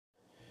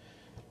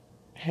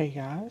Hey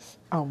guys,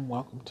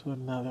 welcome to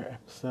another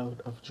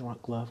episode of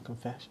Drunk Love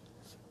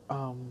Confessions.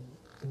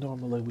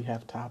 Normally we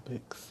have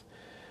topics,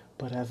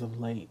 but as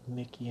of late,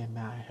 Nikki and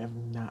I have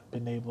not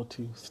been able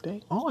to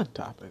stay on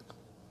topic.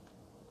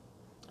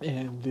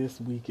 And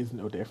this week is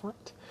no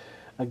different.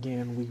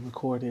 Again, we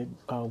recorded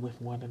with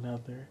one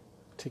another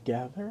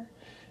together,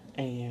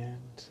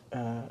 and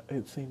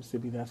it seems to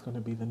be that's going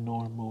to be the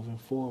norm moving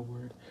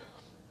forward.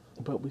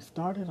 But we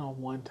started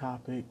on one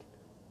topic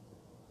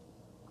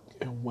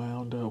and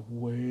wound up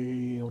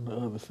way on the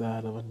other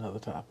side of another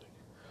topic.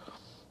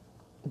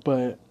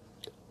 But,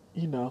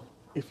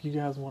 if you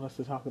guys want us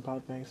to talk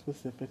about things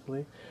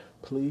specifically,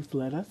 please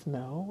let us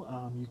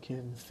know. You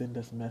can send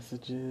us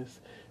messages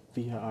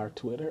via our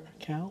Twitter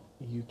account.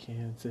 You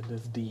can send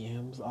us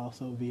DMs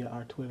also via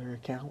our Twitter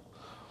account.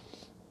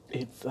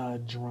 It's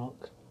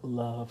Drunk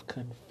Love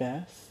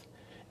Confess,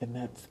 and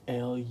that's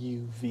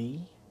LUV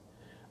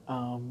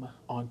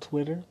on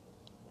Twitter.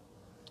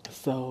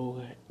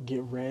 So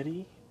get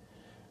ready,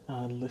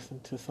 listen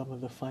to some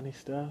of the funny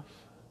stuff,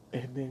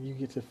 and then you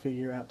get to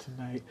figure out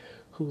tonight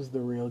who's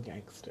the real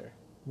gangster,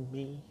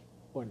 me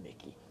or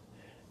Nikki.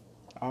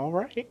 All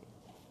right.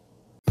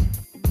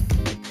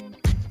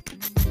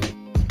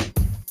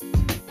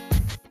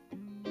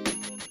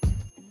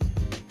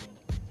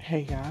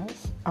 Hey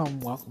guys,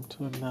 welcome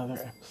to another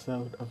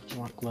episode of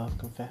Drunk Love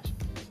Confessions.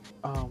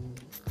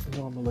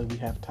 Normally we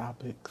have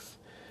topics,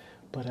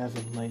 but as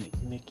of late,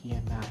 Nikki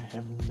and I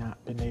have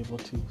not been able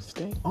to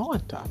stay on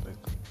topic.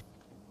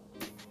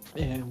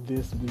 And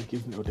this week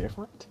is no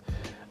different.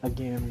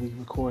 Again, we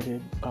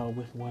recorded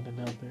with one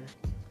another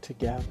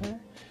together,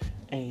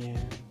 and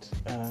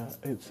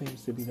it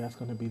seems to be that's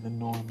going to be the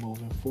norm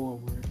moving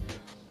forward.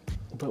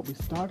 But we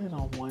started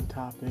on one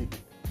topic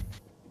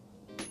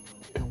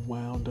and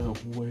wound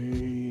up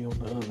way on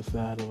the other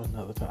side of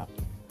another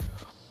topic.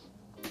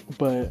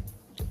 But,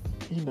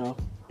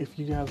 if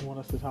you guys want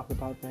us to talk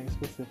about things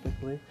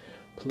specifically,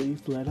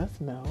 please let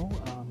us know.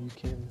 You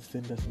can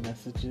send us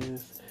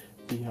messages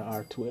via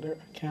our Twitter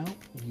account.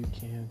 You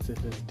can send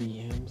us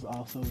DMs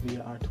also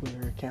via our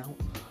Twitter account.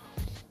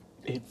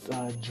 It's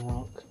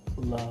Drunk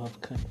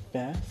Love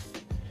Confess,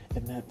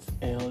 and that's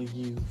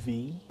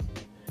LUV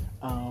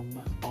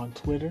on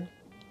Twitter.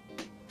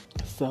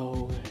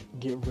 So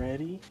get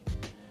ready,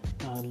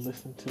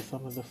 listen to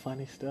some of the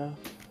funny stuff,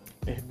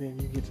 and then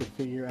you get to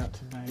figure out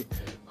tonight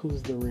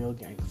who's the real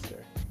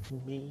gangster,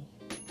 me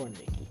or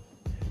Nikki.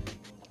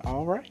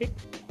 All right.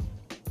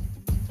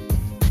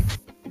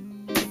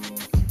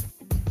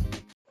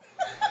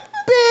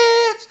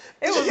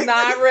 It was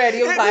not ready.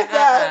 It was like,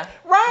 right.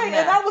 Nah.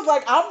 And I was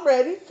like, I'm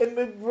ready. And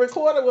the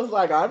recorder was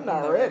like, I'm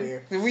not ready.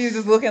 We was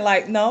just looking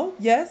like, no,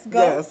 yes,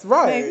 go. Yes,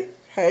 right. Maybe.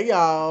 Hey,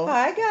 y'all.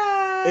 Hi,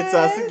 guys. It's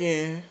us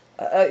again.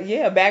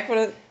 Yeah, back for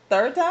the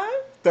third time?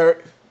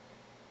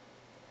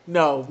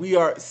 No, we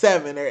are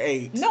 7 or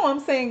 8. No, I'm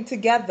saying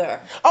together.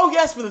 Oh,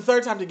 yes, for the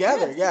third time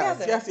together. Yes.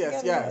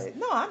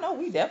 No, I know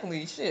we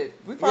definitely should.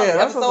 We probably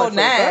that's episode 9.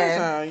 The third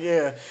time,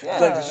 yeah.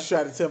 Like, just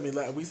try to tell me,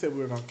 like, we said we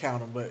were going to count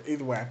them, but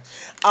either way.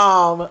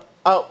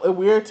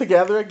 We're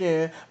together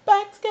again.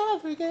 Back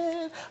together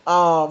again.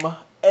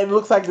 It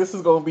looks like this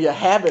is going to be a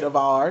habit of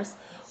ours,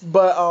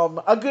 but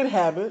a good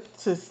habit,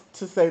 to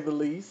say the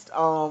least.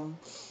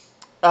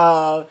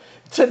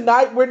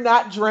 Tonight we're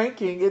not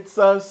drinking. It's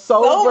a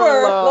sober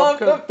love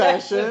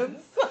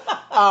confessions.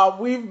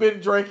 We've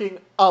been drinking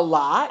a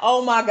lot.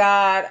 Oh my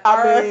God.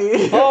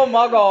 Oh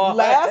my God.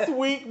 Last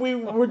week we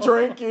were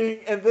drinking,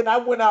 and then I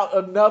went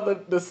out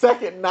the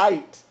second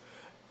night,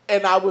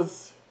 and I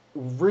was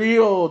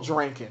real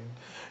drinking.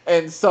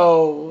 And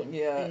so,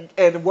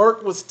 and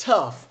work was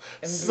tough.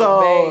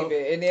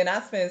 Baby. And then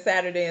I spent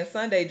Saturday and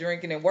Sunday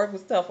drinking, and work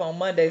was tough on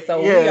Monday.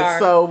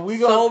 So we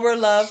sober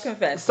love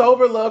confessions.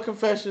 Sober love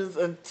confessions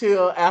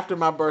until after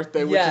my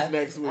birthday, which is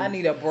next week. I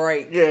need a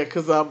break. Yeah,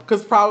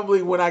 because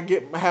probably when I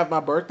have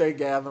my birthday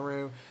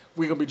gathering,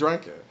 we're gonna be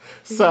drinking.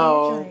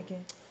 So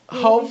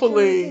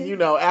hopefully,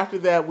 after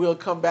that we'll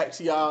come back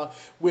to y'all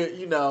with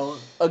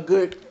a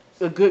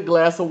good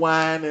glass of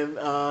wine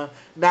and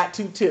not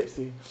too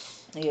tipsy.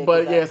 Yeah,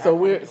 but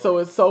so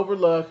it's sober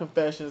love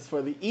confessions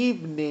for the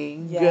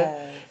evening.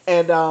 Yes.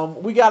 And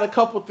we got a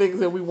couple things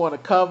that we want to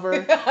cover.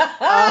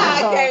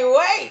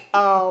 I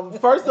can't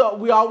wait. First up,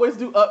 we always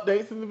do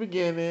updates in the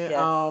beginning.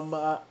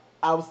 Yes.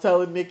 I was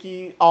telling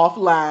Nikki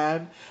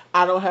offline,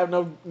 I don't have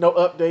no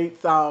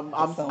updates.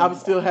 I'm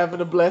still having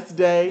a blessed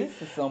day.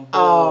 This is some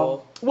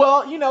bull.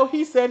 Well,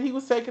 he said he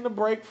was taking a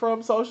break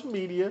from social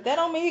media. That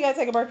don't mean he got to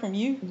take a break from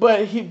you.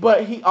 But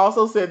he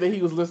also said that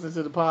he was listening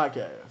to the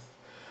podcast.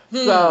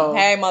 So,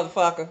 hey,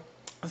 motherfucker.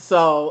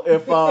 So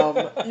if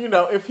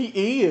if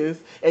he is,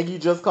 and you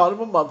just called him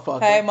a motherfucker,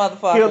 hey,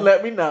 motherfucker, he'll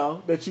let me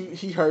know that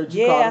he heard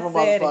you call him a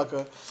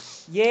motherfucker.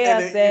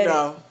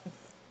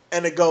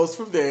 And it goes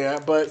from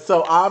there. But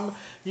so I'm,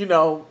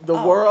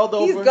 world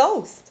over. He's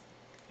Ghost.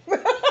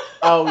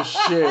 Oh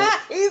shit.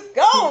 He's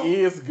Ghost.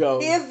 He is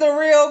Ghost. He is the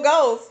real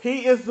Ghost.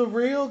 He is the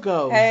real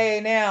Ghost.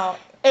 Hey, now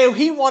And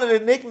he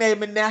wanted a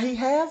nickname, and now he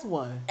has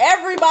one.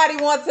 Everybody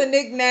wants a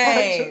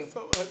nickname.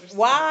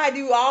 Why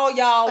do all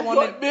y'all want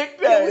a nickname?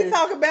 Can we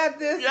talk about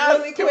this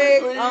really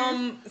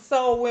quick?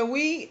 So when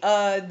we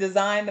Tam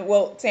designed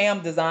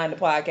the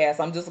podcast.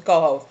 I'm just a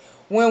co-host.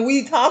 When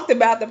we talked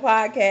about the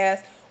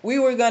podcast, we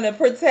were going to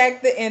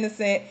protect the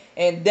innocent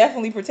and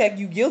definitely protect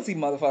you guilty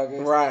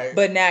motherfuckers. Right.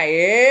 But now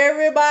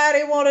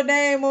everybody want a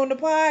name on the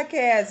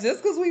podcast.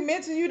 Just because we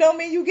mention you don't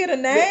mean you get a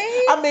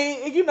name. I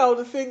mean,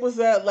 the thing was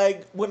that,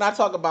 like, when I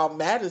talk about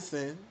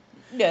Madison.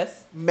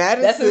 Yes.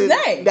 Madison. That's his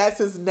name. That's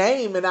his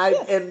name. And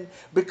and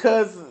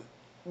because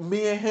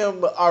me and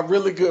him are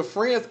really good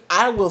friends,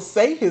 I will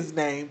say his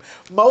name.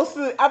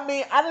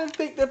 I didn't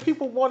think that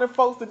people wanted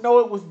folks to know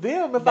it was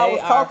them if I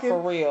was talking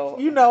for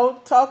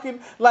real. Talking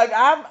like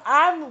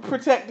I'm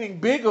protecting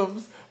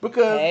Bigums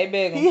because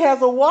he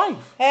has a wife.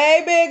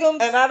 Hey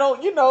Bigums. And I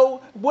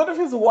don't, what if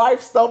his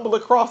wife stumbled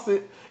across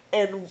it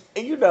and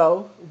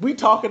we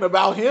talking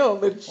about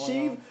him and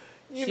she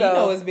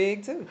know it's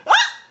big too.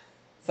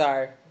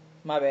 Sorry.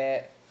 My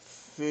bad.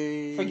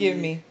 See. Forgive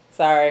me.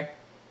 Sorry.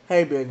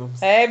 Hey, Bigums.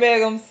 Hey,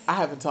 Bigums. I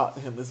haven't talked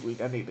to him this week.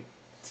 I need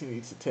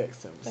to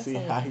text him to see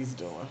how he's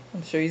doing.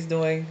 I'm sure he's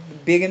doing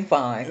big and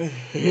fine.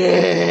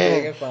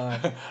 Big and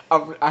fine.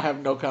 I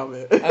have no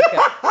comment.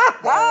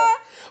 Okay.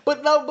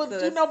 But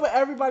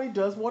everybody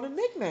does want a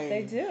nickname.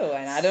 They do,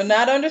 and I do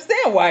not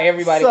understand why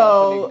everybody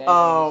wants a nickname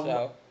on the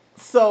show.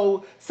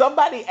 So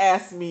somebody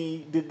asked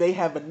me, did they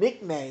have a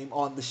nickname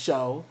on the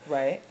show?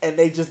 Right. And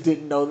they just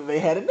didn't know that they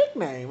had a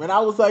nickname. And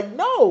I was like,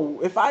 no,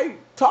 if I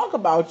talk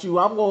about you,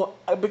 I'm going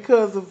to,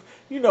 because of,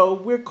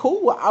 we're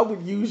cool, I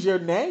would use your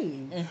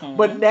name. Mm-hmm.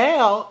 But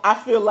now I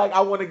feel like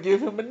I want to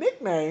give him a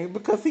nickname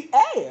because he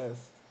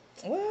asked.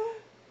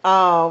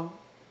 Well,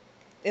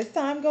 as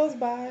time goes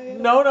by.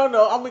 No.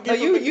 I'm going to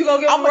give him a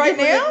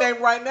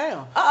nickname right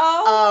now.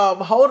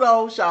 Uh-oh. Hold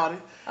on, Shawty.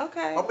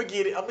 Okay. I'm gonna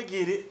get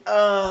it.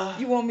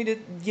 You want me to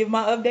give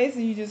my updates,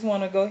 or you just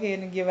want to go ahead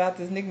and give out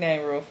this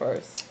nickname real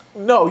first?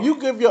 No, you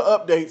give your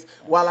updates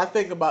while I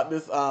think about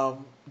this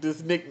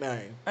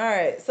nickname. All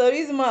right. So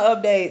these are my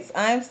updates.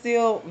 I'm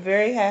still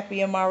very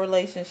happy in my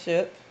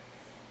relationship.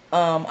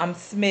 I'm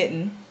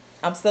smitten.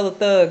 I'm still a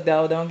thug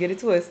though. Don't get it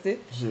twisted.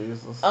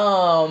 Jesus.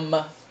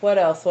 What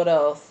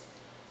else?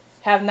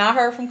 Have not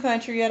heard from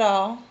Country at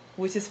all.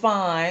 Which is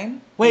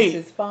fine.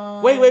 Wait.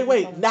 Fine.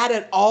 Not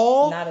at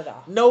all? Not at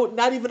all. No,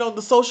 not even on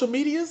the social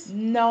medias?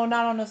 No,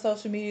 not on the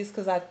social medias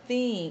because I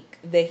think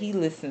that he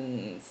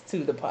listens to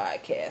the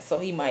podcast. So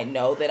he might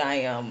know that I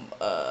am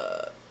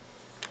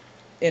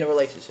in a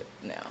relationship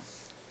now.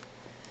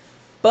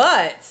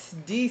 But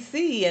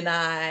DC and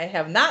I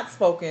have not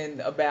spoken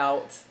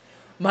about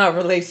my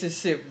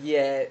relationship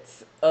yet.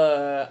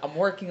 I'm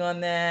working on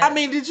that. I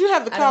mean, did you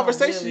have the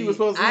conversation you were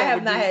supposed to have? I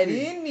have not DC? had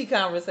any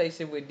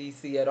conversation with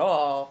DC at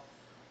all.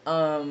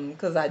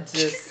 Because I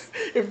just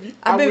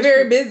I've been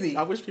very busy.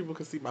 I wish people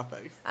could see my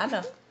face. I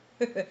know.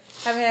 Haven't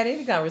had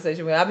any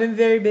conversation with him. I've been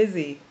very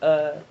busy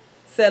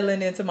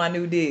settling into my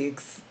new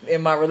digs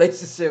in my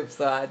relationship,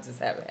 so I just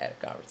haven't had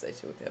a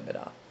conversation with him at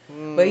all.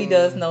 But he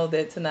does know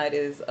that tonight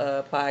is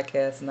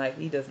podcast night.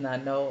 He does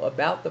not know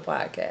about the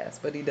podcast,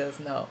 but he does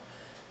know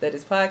that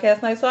it's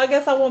podcast night. So I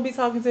guess I won't be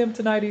talking to him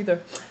tonight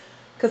either,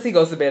 because he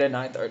goes to bed at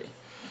 9:30.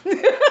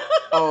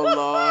 Oh,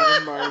 Lord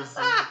have mercy.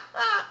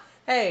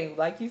 Hey,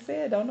 like you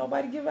said, don't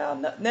nobody give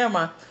out. Never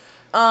mind.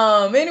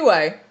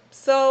 Anyway,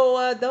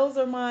 so those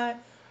are my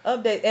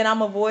updates, and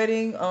I'm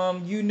avoiding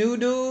you new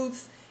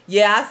dudes.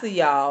 Yeah, I see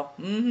y'all.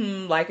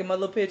 Liking my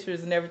little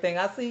pictures and everything.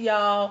 I see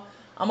y'all.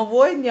 I'm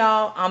avoiding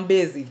y'all. I'm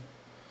busy.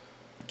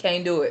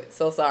 Can't do it.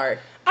 So sorry.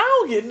 I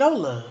don't get no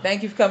love.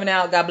 Thank you for coming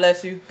out. God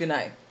bless you. Good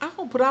night. I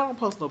don't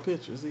post no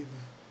pictures either.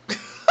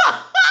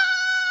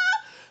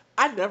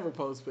 I never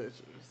post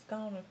pictures. Go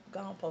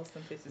on, post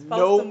some pictures.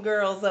 Post some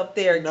girls up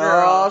there, girl.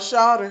 No,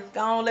 shawty. Go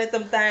on, let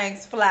them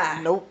things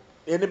fly. Nope.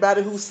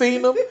 Anybody who's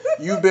seen them,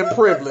 you've been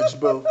privileged,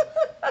 boo.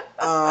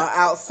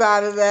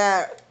 Outside of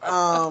that,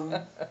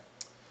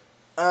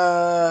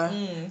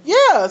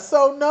 yeah.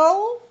 So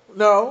no.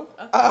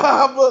 Okay.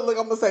 I'm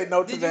gonna say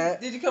no to that.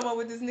 Did you come up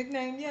with this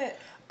nickname yet?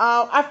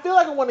 I feel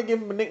like I want to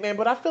give him a nickname,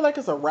 but I feel like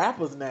it's a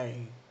rapper's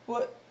name.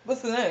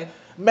 What's the name?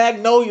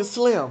 Magnolia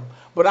Slim.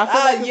 But I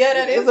feel like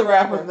that is a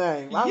rapper's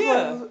name.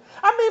 Yeah.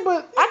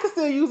 But I can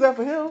still use that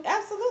for him.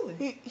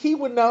 Absolutely. He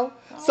would know.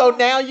 Oh. So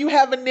now you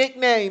have a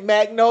nickname,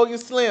 Magnolia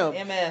Slim.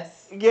 MS.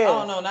 Yeah.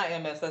 Oh, no, not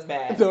MS. That's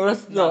bad.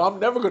 No, I'm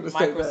never going to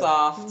say that.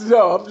 Microsoft.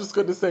 No, I'm just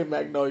going to say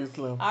Magnolia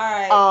Slim. All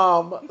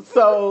right.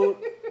 So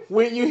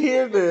when you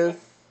hear this,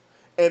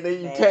 and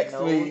then you text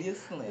me,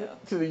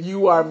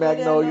 you are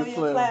Magnolia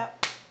Slim.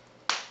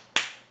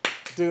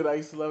 Dude, I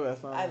used to love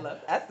that song.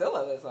 I still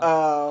love that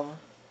song.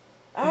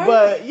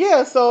 But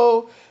yeah,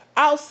 so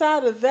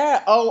outside of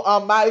that,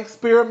 my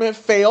experiment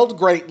failed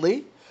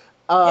greatly.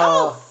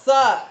 Y'all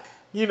suck.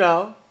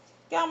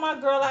 Got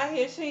my girl out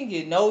here. She ain't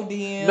get no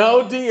DMs.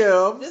 No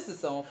DMs. This is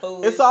some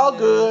foolishness. It's all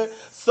good.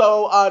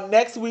 So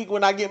next week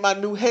when I get my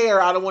new hair,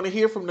 I don't want to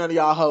hear from none of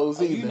y'all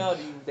hoes either. You know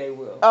they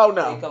will. Oh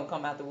no. They gonna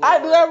come out the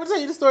woodwork. Did I ever tell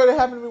you the story that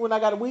happened to me when I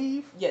got a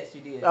weave? Yes,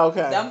 you did.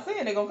 Okay. I'm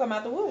saying they gonna come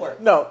out the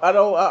woodwork. No, I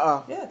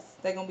don't. Yes,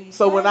 they gonna be.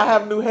 So when I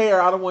have new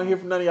hair, I don't want to hear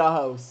from none of y'all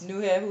hoes. New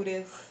hair, who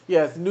this?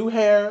 Yes, new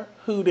hair,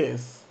 who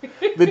this?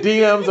 The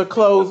DMs are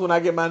closed when I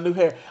get my new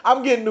hair.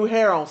 I'm getting new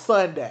hair on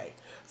Sunday.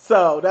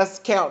 So that's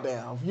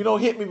countdown. If you don't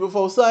hit me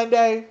before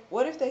Sunday.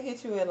 What if they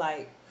hit you at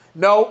like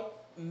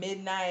nope.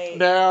 midnight?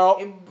 No.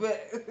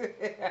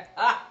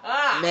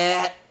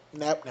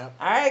 Nope. All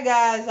right,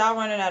 guys, y'all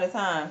running out of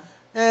time.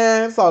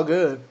 It's all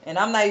good. And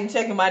I'm not even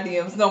checking my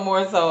DMs no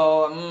more.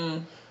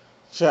 So,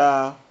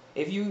 Child.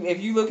 If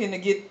you looking to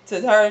get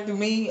to her through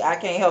me, I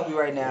can't help you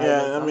right now.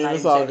 Yeah, I mean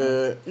it's all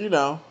good. You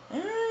know. All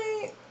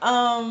right.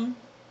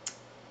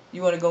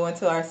 You want to go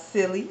into our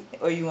silly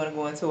or you want to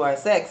go into our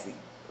sexy?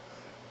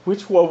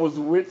 Which one was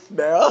which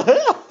now?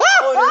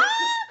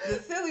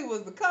 The silly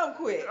was the come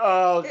quick.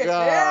 Oh, God.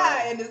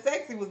 Yeah, and the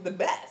sexy was the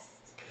best.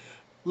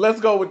 Let's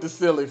go with the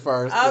silly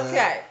first. Okay.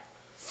 Man.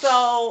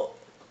 So,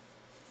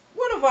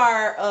 one of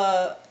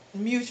our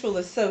mutual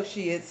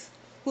associates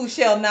who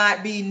shall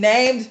not be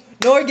named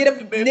nor get a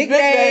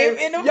nickname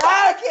in the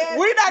podcast.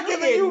 We're not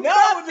giving you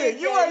nothing.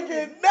 You ain't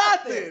getting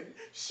nothing,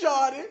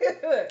 shorty.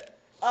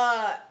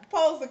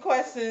 Pose a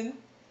question.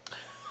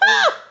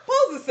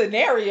 Pose a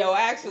scenario,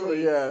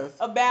 actually. Yes.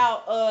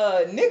 About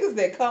niggas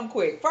that come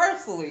quick.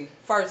 Firstly,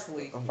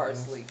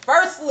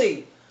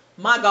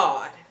 my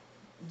God,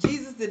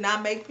 Jesus did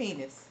not make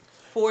penis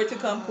for it to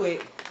come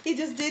quick. He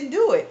just didn't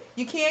do it.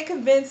 You can't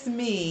convince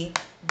me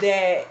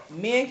that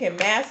men can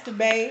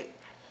masturbate,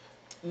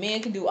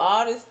 men can do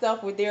all this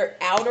stuff with their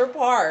outer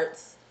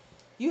parts.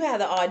 You have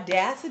the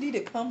audacity to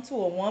come to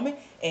a woman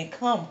and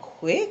come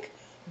quick.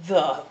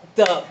 The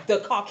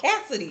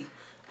caucasity.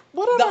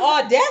 The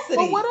audacity.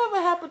 But whatever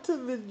happened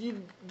to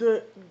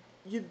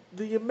you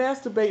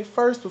masturbate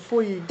first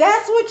before you?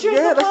 That's what you're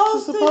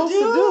supposed to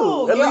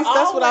do. At least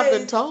that's what I've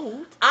been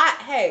told.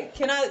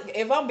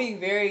 If I'm being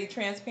very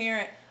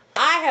transparent,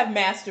 I have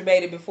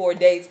masturbated before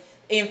dates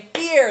in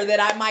fear that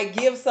I might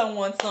give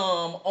someone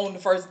some on the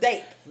first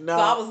date. No.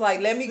 So I was like,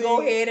 let me go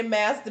ahead and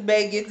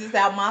masturbate, get this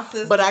out my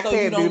system, but I so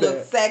can't you don't do look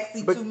that.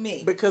 sexy to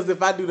me. Because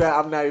if I do that,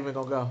 I'm not even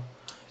gonna go.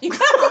 You ain't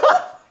gonna go on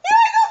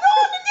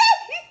the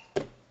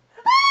date.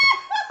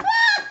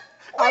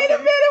 Wait a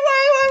minute.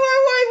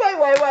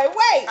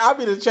 Wait. I'm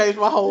gonna change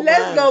my whole mind.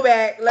 Let's go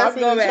back.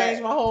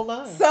 Change my whole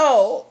mind.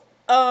 So,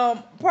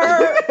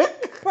 per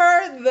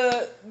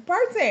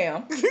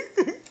Tam.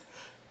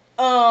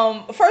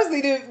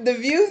 Firstly, the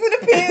views and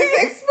opinions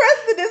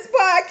expressed in this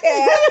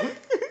podcast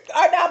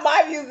are not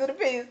my views and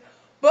opinions.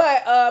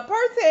 But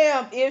per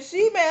Tam, if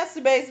she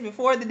masturbates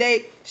before the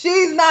date,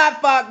 she's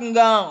not fucking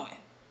going.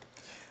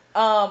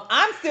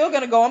 I'm still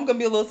gonna go. I'm gonna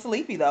be a little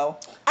sleepy though,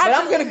 but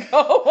I'm gonna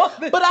go on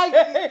the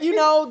date.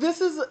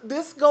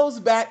 This goes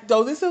back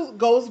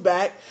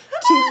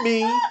to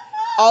me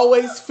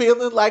always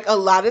feeling like a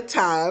lot of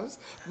times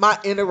my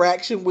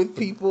interaction with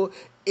people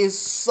is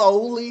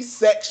solely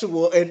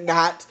sexual and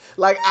not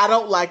like I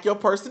don't like your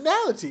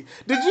personality.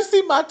 Did you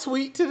see my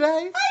tweet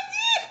today? I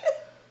did.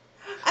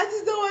 I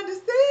just don't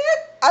understand.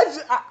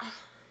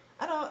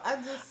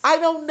 I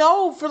don't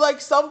know. For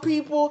like some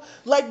people,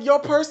 like your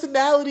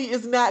personality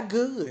is not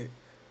good.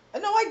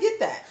 No, I get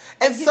that.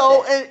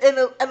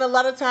 And a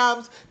lot of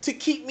times to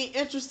keep me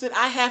interested,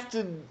 I have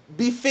to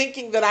be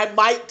thinking that I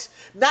might,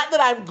 not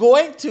that I'm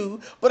going to,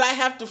 but I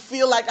have to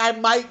feel like I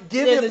might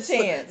give him. There's a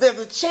chance. There's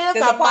a chance.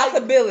 There's a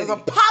possibility. There's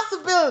a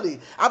possibility.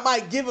 I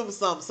might give him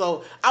some.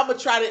 So I'm gonna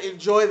try to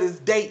enjoy this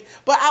date.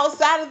 But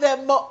outside of that,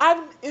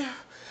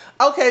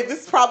 okay,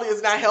 this probably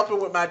is not helping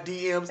with my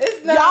DMs.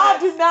 It's not.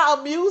 Y'all do not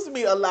amuse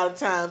me a lot of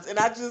times, and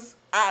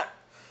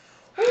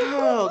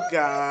oh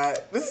God,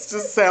 this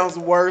just sounds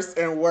worse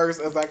and worse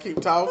as I keep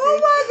talking. Oh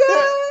my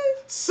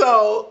God!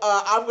 So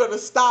I'm gonna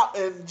stop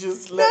and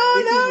just let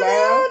Nikki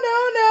laugh.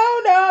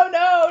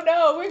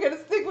 No. We're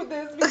gonna stick with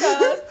this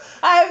because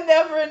I have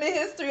never in the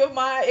history of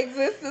my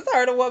existence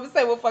heard a woman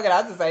say, "Well, fuck it,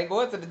 I just ain't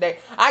going to the date.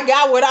 I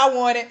got what I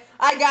wanted.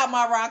 I got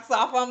my rocks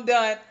off. I'm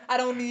done. I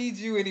don't need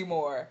you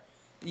anymore."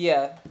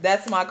 Yeah,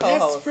 that's my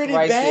co-host. That's pretty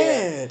right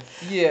bad.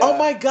 There. Yeah. Oh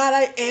my God,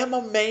 I am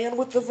a man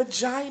with a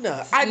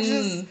vagina. I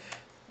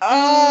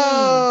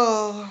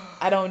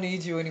don't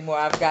need you anymore.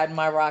 I've gotten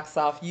my rocks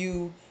off.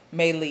 You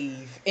may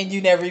leave. And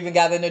you never even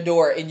got in the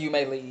door and you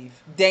may leave.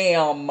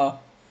 Damn.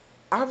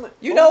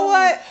 You know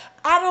what?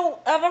 I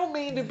don't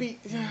mean to be.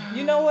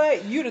 You know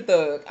what? You the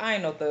thug. I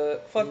ain't no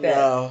thug. Fuck that.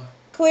 No.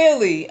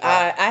 Clearly,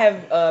 I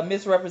have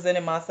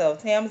misrepresented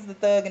myself. Tam's the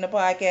thug in the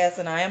podcast,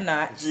 and I am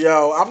not.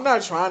 Yo, I'm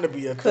not trying to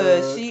be a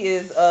thug. Cause she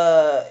is.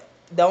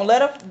 Don't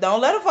let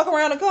her fuck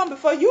around and come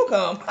before you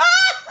come.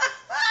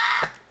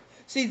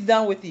 She's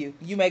done with you.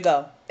 You may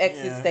go.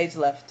 Exit stage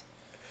left.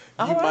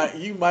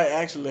 You might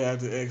actually have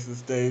to exit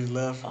stage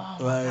left. Oh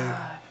my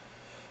God.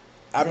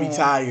 I be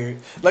tired.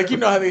 Like, you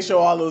know how they show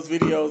all those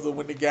videos of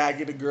when the guy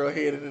get a girl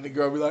head and then the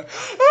girl be like,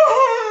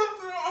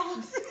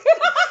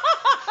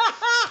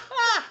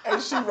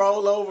 she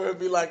roll over and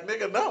be like,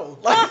 nigga, no.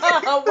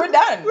 Like, we're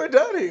done. We're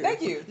done here.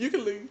 Thank you. You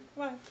can leave.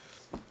 Right.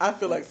 I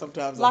feel like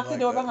sometimes Lock I'm the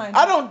like door that. behind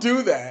I you. don't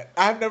do that.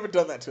 I've never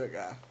done that to a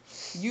guy.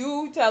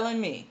 You telling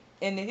me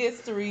in the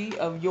history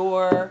of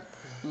your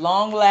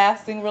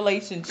long-lasting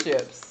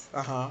relationships,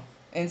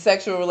 and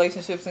sexual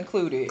relationships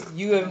included,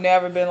 you have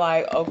never been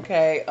like,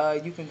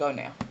 okay, you can go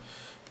now.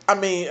 I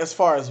mean, as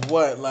far as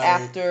what, like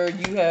after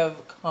you have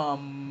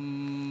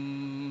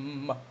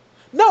come.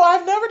 No,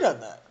 I've never done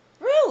that.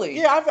 Really?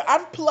 Yeah,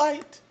 I'm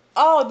polite.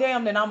 Oh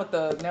damn! Then I'm a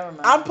thug. Never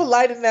mind. I'm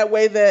polite in that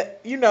way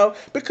that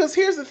because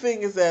here's the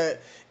thing is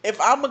that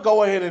if I'm gonna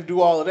go ahead and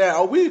do all of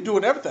that, we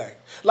doing everything.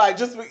 Like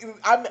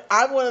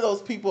I'm one of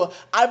those people.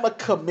 I'm a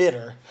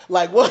committer.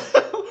 Like once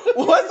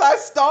I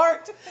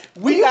start,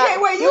 you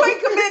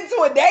ain't committing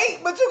to a date,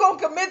 but you gonna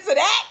commit to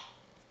that?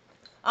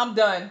 I'm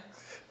done.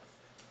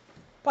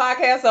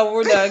 Podcast over.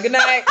 We're done. Good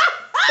night.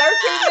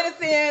 13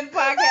 minutes in,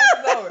 podcast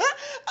is over.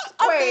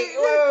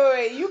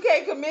 Wait. You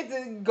can't commit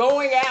to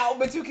going out,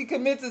 but you can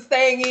commit to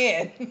staying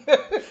in.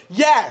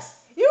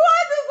 Yes. You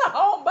are just a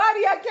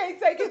homebody. I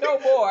can't take it no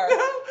more. No,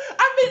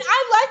 I mean,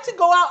 I like to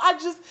go out. I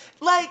just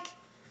like.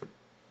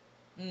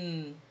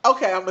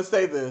 Okay, I'm gonna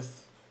say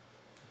this.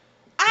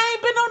 I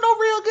ain't been on no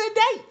real good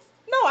dates.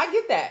 No, I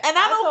get that. And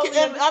I don't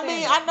get. And I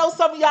mean, I know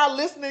some of y'all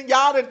listening,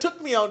 y'all that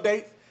took me on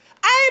dates.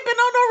 I ain't been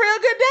on no real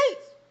good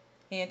dates.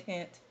 Hint,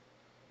 hint.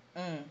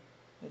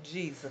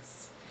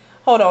 Jesus.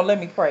 Hold on, let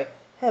me pray.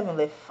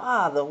 Heavenly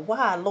Father,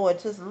 why, Lord,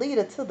 just lead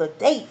her to the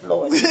date,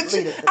 Lord. Just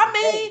lead her to the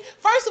date.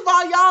 First of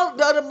all,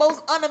 y'all are the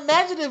most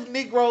unimaginative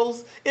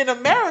Negroes in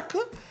America.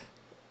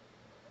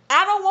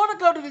 I don't want to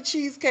go to the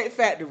Cheesecake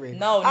Factory.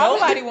 No,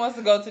 nobody wants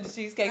to go to the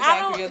Cheesecake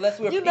Factory unless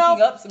we're picking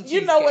up some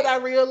cheesecake. You know what I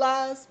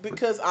realized?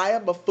 Because I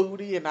am a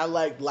foodie and I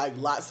like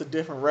lots of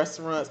different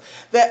restaurants,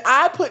 that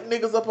I put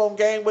niggas up on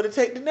game where to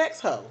take the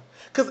next hoe.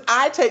 Because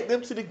I take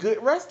them to the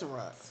good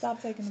restaurants.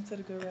 Stop taking them to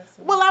the good restaurants.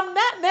 Well, I'm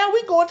not now.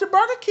 We going to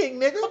Burger King,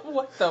 nigga.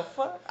 What the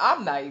fuck?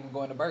 I'm not even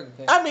going to Burger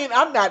King. I mean,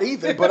 I'm not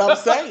either, but I'm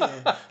saying.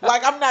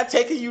 Like, I'm not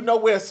taking you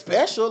nowhere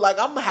special. Like,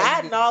 I'm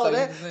hiding all of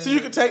that so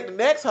you can take the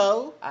next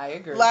hoe. I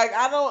agree. Like,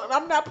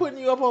 I'm not putting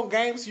you up on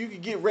games so you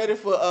can get ready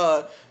for,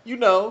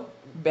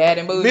 Bad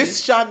and Bougie.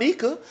 Miss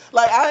Shanika.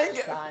 Like, I ain't.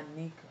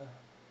 Shanika.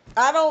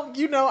 I don't,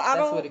 I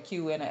don't. That's with a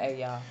Q and an A,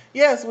 y'all.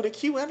 Yes, with a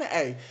Q and an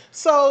A.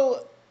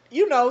 So,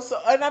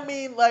 and I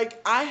mean,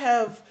 like,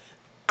 I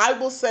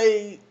will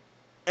say,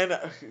 and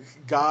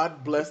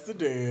God bless the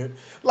dead,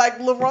 like,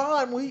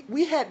 LaRon,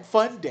 we had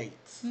fun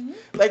dates. Mm-hmm.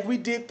 Like, we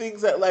did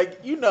things that,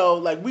 like,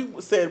 we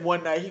said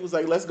one night, he was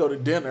like, let's go to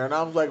dinner. And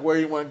I was like, where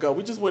you want to go?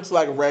 We just went to,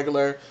 like, a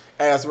regular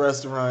ass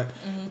restaurant.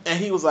 Mm-hmm. And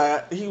he was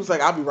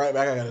like, I'll be right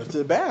back. I got to go to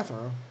the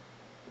bathroom.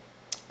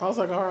 I was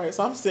like, all right.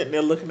 So I'm sitting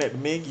there looking at the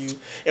menu.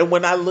 And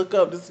when I look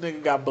up, this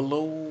nigga got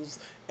balloons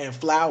and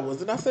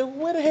flowers. And I said,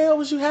 where the hell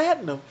was you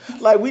hiding them?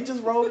 Like, we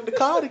just rode in the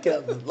car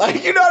together.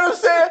 Like, you know what I'm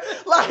saying?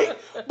 Like,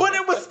 but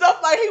it was stuff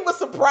like he was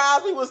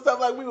surprised. He was stuff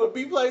like we would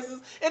be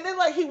places. And then,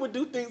 like, he would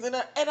do things. And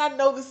I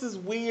know this is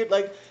weird.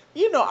 Like,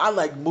 I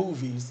like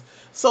movies.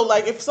 So,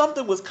 like, if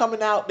something was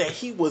coming out that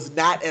he was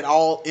not at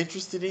all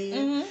interested in,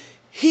 mm-hmm.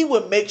 he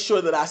would make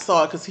sure that I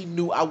saw it because he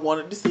knew I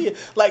wanted to see it.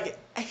 Like,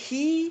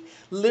 he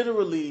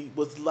literally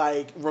was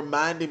like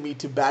reminding me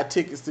to buy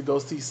tickets to go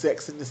see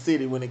Sex in the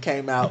City when it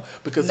came out,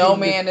 because no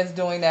man is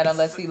doing that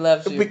unless he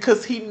loves you.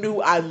 Because he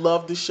knew I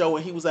loved the show,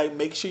 and he was like,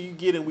 make sure you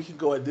get it. We can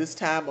go at this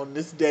time on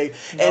this day.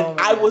 And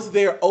I was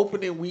there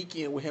opening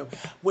weekend with him.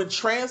 When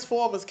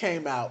Transformers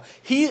came out,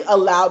 he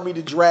allowed me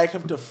to drag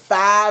him to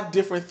 5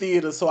 different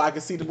theaters so I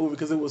could see the movie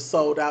because it was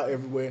sold out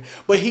everywhere.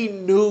 But he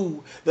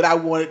knew that I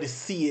wanted to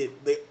see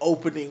it the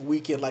opening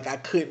weekend, like I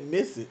couldn't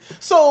miss it.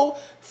 So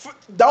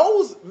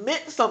those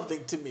meant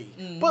something to me.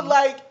 Mm-hmm. But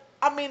like,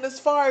 I mean, as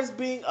far as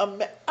being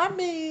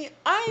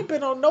I ain't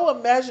been on no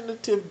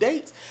imaginative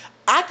dates.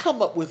 I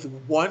come up with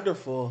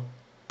wonderful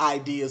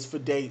ideas for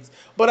dates,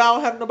 but I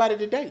don't have nobody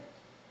to date.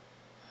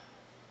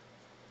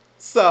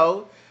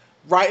 So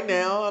right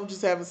now I'm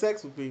just having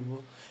sex with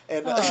people.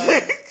 And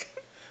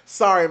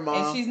sorry,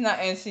 Mom.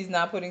 And she's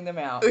not putting them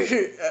out.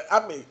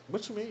 I mean,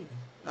 what you mean?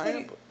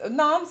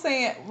 No, I'm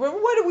saying,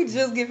 what did we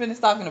just get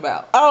finished talking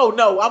about? Oh,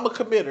 no, I'm a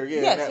committer.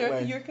 Yeah,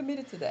 yes, you're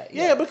committed to that.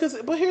 Yeah, but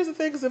here's the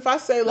thing, is if I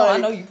say, like... No, I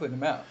know you put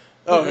them out.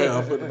 Oh, yeah,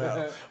 I'm putting them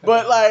out.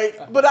 But,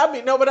 like, but I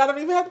don't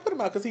even have to put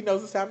them out because he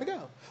knows it's time to go.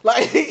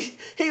 Like,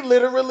 he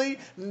literally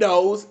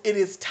knows it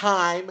is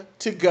time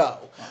to go.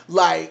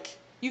 Like...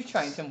 You've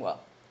trained him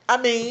well.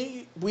 I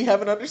mean, we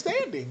have an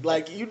understanding.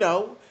 Like,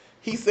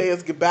 he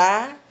says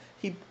goodbye.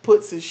 He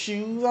puts his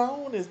shoes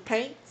on, his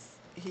paints.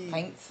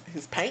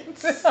 His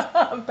paints.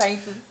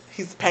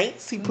 His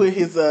paints. He put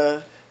his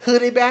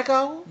hoodie back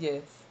on.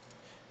 Yes.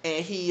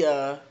 And he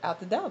out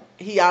the door.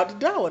 He out the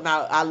door, and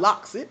I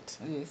locks it.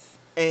 Yes.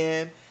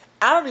 And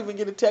I don't even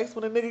get a text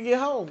when a nigga get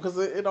home because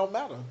it don't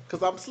matter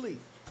because I'm asleep.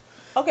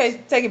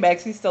 Okay, take it back.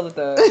 She's still a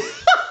thug. We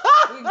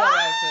can go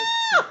back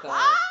to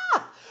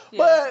thug. Yeah,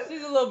 but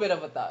she's a little bit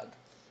of a thug.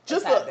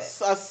 Just a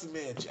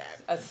smidge.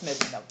 A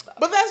smidge of a thug.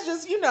 But that's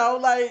just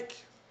like.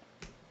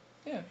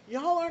 Yeah.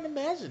 Y'all aren't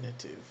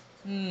imaginative.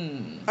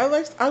 I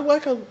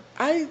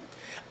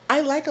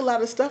like a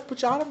lot of stuff,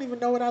 but y'all don't even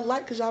know what I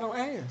like because y'all don't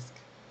ask.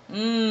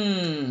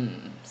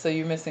 So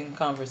you're missing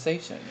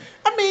conversation.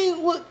 I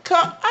mean, we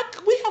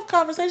have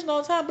conversation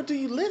all the time, but do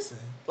you listen?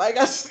 Like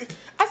I say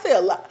a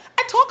lot.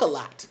 I talk a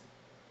lot.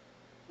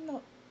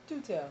 No,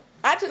 do tell.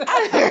 Right.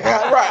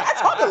 I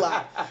talk a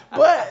lot,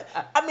 but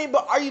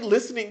are you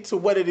listening to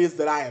what it is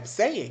that I am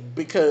saying?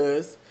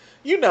 Because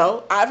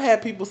I've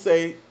had people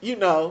say,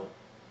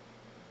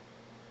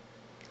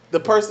 the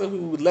person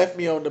who left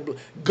me on the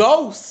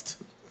ghost.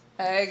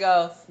 Hey,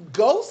 Ghost.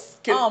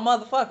 Ghost can. Oh,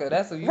 motherfucker.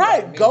 That's what you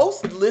Right.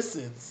 Ghost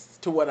listens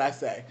to what I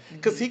say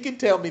because he can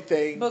tell me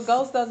things. But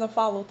Ghost doesn't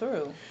follow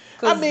through.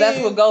 Because that's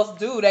what ghosts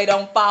do. They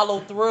don't follow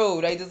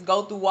through. They just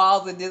go through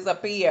walls and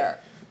disappear.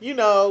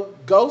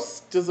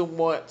 Ghost doesn't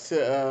want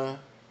to.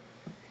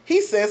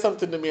 He said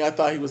something to me. I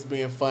thought he was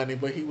being funny,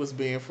 but he was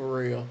being for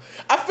real.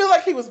 I feel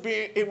like he was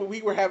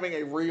we were having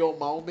a real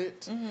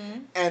moment,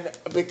 and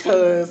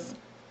because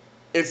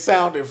it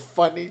sounded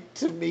funny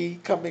to me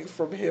coming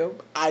from him,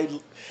 I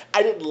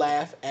didn't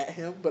laugh at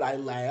him, but I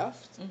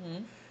laughed,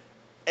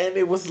 and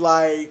it was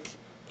like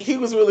he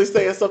was really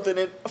saying something.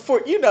 And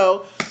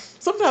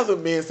sometimes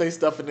when men say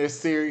stuff and they're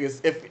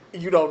serious, if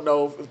you don't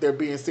know if they're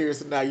being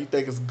serious or not, you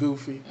think it's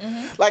goofy.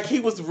 Like he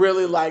was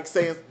really like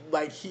saying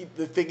like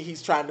the thing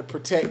he's trying to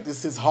protect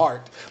is his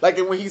heart. Like,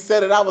 and when he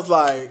said it, I was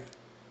like,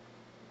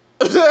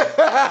 and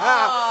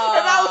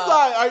I was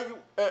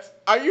like,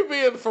 are you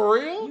being for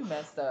real? You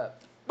messed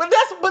up. But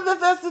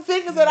that's the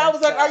thing is that I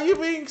was like, are you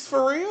being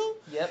for real?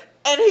 Yep.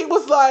 And he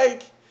was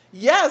like,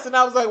 yes. And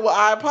I was like, well,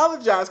 I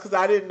apologize because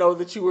I didn't know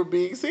that you were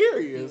being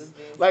serious.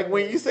 Like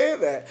when you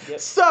said that. Yep.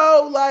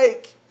 So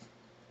like,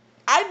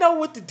 I know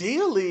what the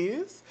deal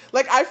is.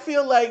 Like I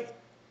feel like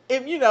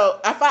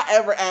if I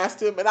ever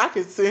asked him, and I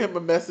could send him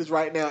a message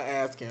right now and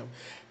ask him,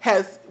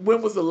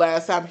 when was the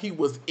last time he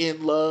was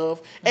in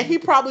love? And he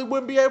probably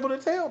wouldn't be able to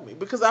tell me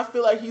because I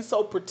feel like he's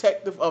so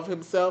protective of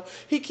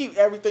himself. He keeps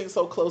everything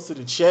so close to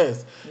the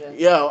chest.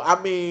 Yeah. I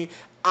mean,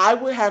 I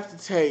would have to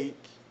take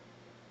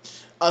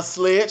a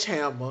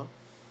sledgehammer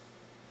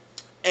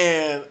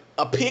and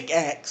a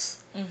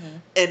pickaxe and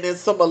then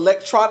some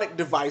electronic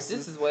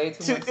devices. This is way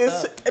too much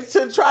stuff.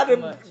 To try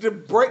to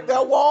break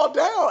that wall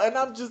down. And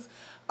I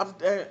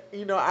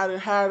done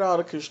hired all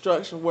the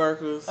construction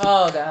workers.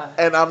 Oh God!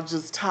 And I'm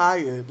just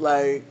tired,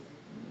 like,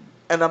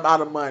 and I'm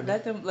out of money.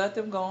 Let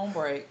them go on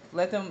break.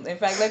 Let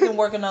them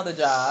work another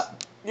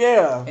job.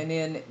 Yeah. And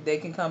then they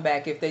can come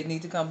back if they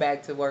need to come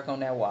back to work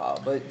on that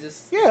wall. But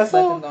just let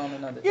them go on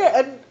another job. Yeah,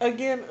 and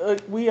again,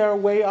 we are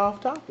way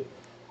off topic.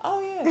 Oh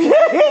yeah.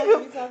 What are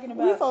we talking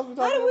about? How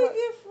did we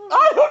get from?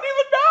 I don't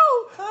even know.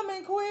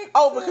 Coming quick.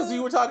 Oh, because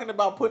you were talking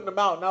about putting them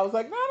out, and I was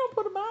like, no, I don't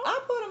put them out. I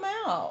put them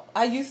out.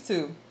 I used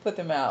to put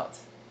them out,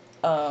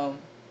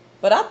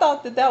 but I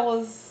thought that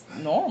was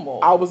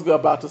normal. I was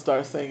about to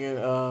start singing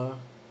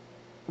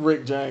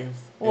Rick James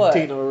and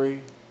Tina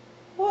Marie.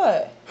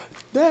 What?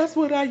 That's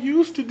what I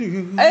used to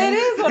do. It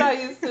is what I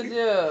used to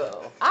do.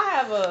 I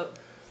have a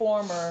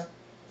former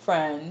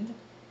friend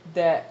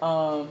that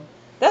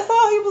that's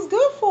all he was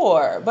good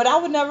for. But I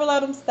would never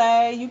let him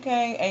stay. You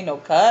can't. Ain't no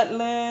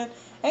cuddling.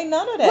 Ain't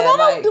none of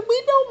that. But me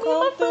and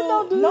my friend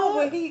don't do that. No,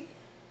 but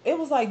it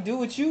was like, do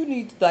what you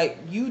need. Like,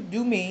 you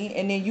do me,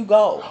 and then you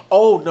go.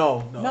 Oh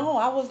no. No,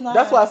 I was not.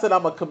 That's why I said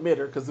I'm a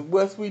committer. Because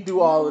once we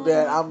do all of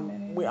that,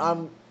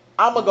 I'm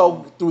gonna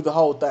go through the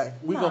whole thing.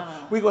 We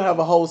gonna have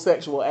a whole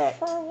sexual act.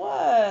 For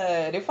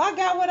what? If I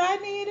got what I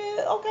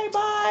needed, okay,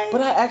 bye.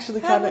 But I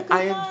actually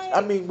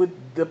with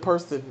the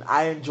person,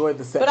 I enjoy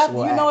the sexual act.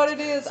 But you know what it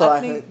is? So I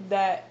think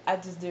that I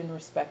just didn't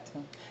respect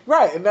him.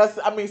 Right,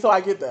 and so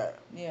I get that.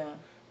 Yeah,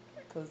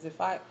 because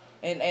if I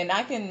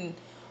can,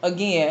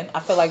 again, I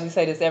feel like we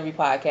say this every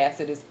podcast.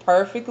 It is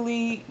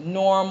perfectly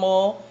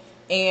normal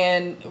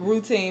and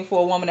routine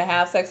for a woman to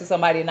have sex with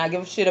somebody and not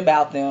give a shit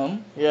about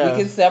them. Yeah. We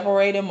can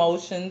separate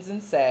emotions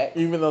and sex.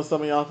 Even though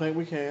some of y'all think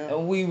we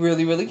can. We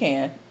really, really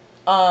can.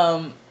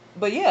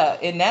 But yeah,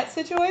 in that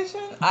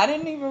situation, I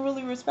didn't even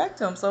really respect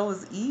him. So it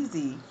was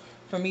easy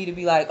for me to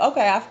be like,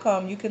 okay, I've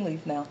come. You can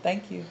leave now.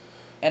 Thank you.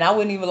 And I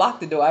wouldn't even lock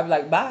the door. I'd be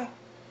like, bye.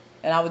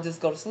 And I would just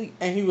go to sleep.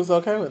 And he was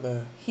okay with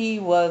that? He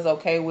was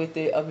okay with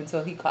it up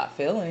until he caught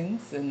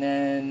feelings. And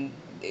then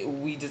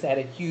we just had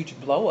a huge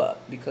blow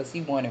up because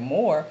he wanted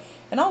more.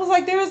 And I was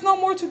like, there is no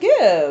more to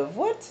give.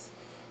 What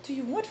do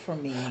you want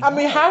from me? I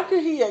mean, how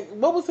did he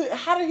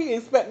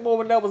expect more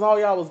when that was all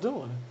y'all was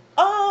doing?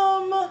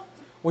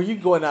 Were you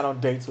going out on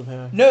dates with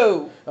him?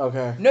 No.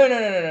 Okay.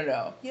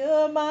 No.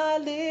 You're my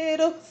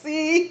little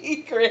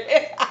secret.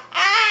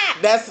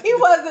 He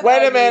wasn't.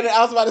 Wait a minute.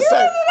 I was about to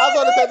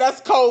say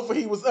that's cold for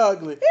he was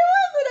ugly. He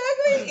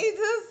wasn't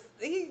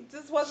ugly. He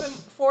just wasn't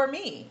for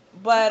me.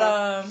 But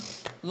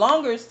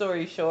longer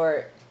story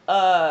short,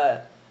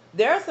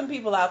 there are some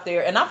people out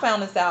there, and I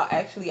found this out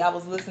actually. I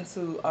was listening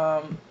to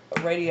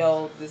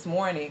radio this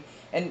morning,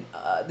 and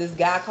this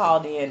guy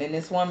called in, and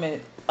this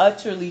woman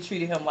utterly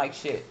treated him like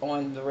shit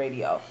on the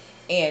radio.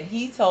 And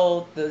he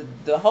told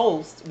the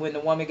host when the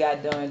woman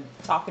got done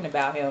talking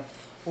about him,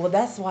 Well,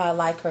 that's why I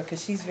like her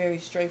because she's very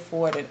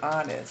straightforward and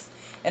honest.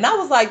 And I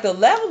was like, the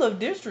level of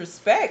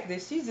disrespect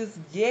that she just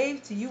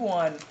gave to you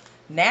on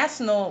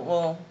national,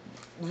 well,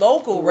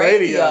 local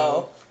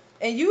radio,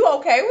 and you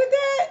okay with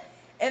that?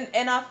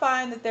 And I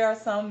find that there are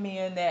some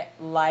men that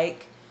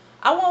like,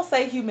 I won't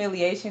say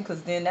humiliation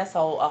because then that's a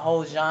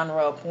whole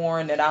genre of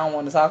porn that I don't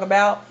want to talk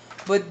about.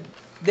 But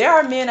there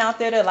are men out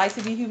there that like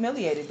to be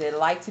humiliated, that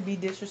like to be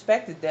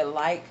disrespected, that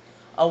like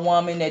a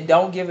woman that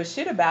don't give a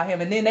shit about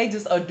him, and then they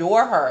just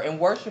adore her and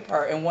worship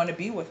her and want to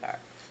be with her.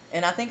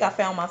 And I think I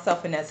found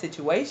myself in that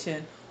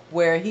situation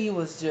where he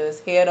was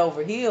just head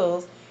over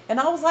heels, and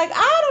I was like,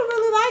 I don't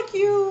really like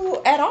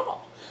you at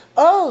all,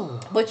 Oh.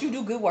 but you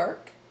do good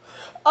work.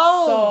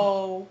 Oh.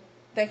 So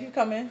thank you for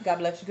coming. God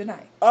bless you. Good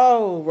night.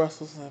 Oh,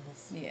 Russell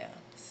Simmons. Yeah.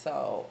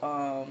 So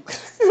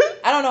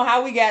I don't know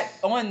how we got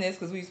on this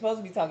because we were supposed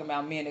to be talking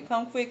about men that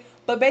come quick,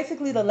 but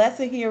basically the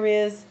lesson here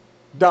is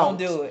don't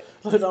do it.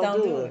 Just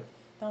don't do it.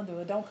 Don't do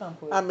it. Don't come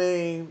quick. I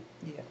mean,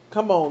 yeah.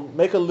 Come on,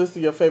 make a list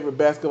of your favorite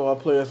basketball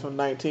players from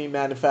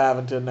 1995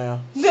 until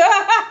now.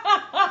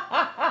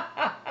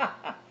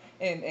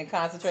 and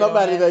concentrate.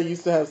 Somebody on that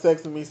used to have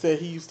sex with me said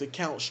he used to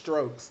count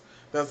strokes.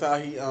 That's how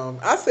he.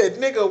 I said,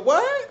 nigga,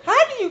 what?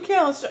 How do you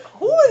count strokes?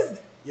 Who is?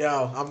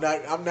 Yo, I'm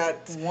not.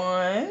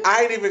 One.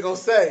 I ain't even gonna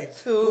say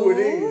who it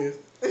is.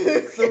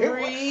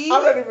 3.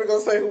 I'm not even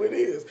gonna say who it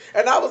is.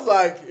 And I was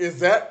like, is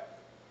that?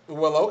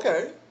 Well,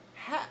 okay.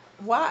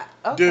 Why?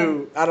 Okay.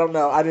 Dude, I don't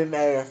know. I didn't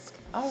ask.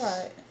 All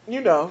right.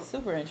 You know.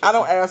 Super interesting. I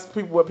don't ask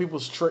people what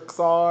people's tricks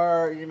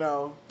are. You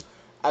know.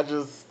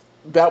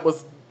 That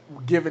was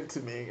given to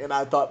me, and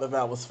I thought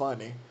that was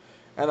funny,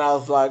 and I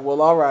was like,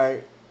 well, all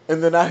right.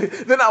 And then I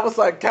was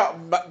like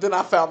counting. Then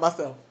I found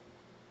myself.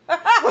 You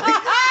was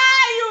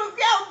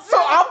counting. So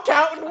I'm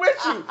counting with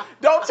you.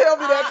 Don't tell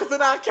me that, because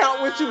then I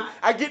count with you.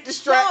 I get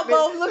distracted.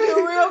 Y'all both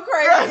looking real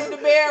crazy in the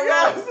bedroom.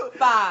 Yes.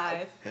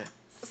 5,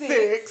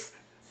 6,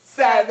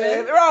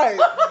 7. Right.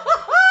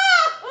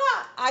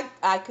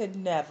 I could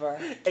never.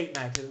 8,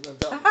 9, 10,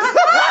 11.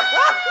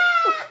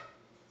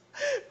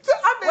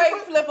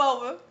 Wait, flip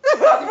over.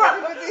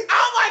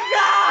 Oh my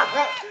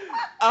God!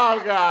 Oh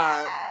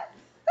God.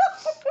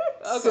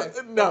 Okay.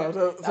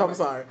 So I'm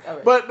sorry.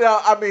 Right. But no,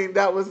 I mean,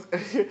 that was,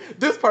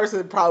 this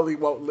person probably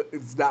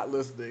is not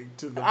listening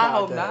to the podcast. I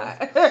hope not.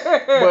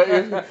 But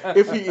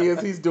if he is,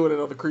 he's doing it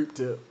on the creep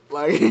tip.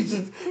 Like,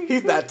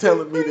 he's not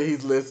telling me that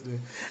he's listening.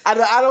 I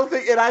don't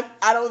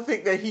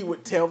think that he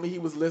would tell me he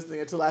was listening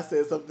until I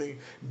said something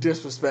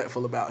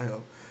disrespectful about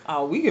him.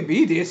 Oh, we could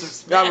be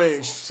disrespectful. I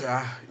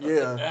mean,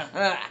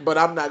 yeah. But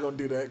I'm not going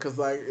to do that because,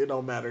 like, it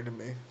don't matter to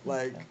me.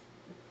 Like,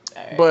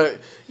 right. But,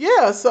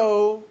 yeah,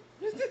 so,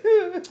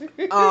 Mr.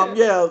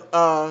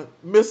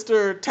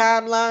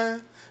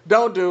 Timeline,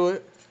 don't do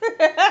it.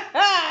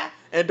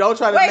 And don't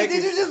try to Wait,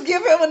 did you just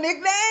give him a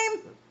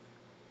nickname?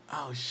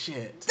 Oh,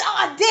 shit.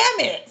 Oh, damn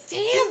it.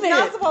 He's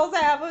not supposed to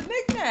have a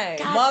nickname.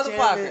 God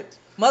motherfucker.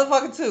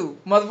 Motherfucker 2.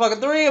 Motherfucker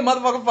 3 and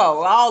motherfucker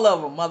 4. All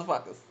of them,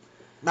 motherfuckers.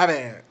 My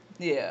bad.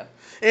 Yeah.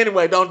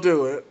 Anyway, don't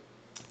do it.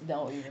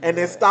 Don't even. And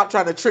then stop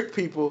trying to trick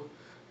people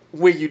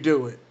when you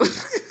do it.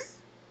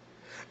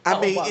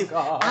 I mean,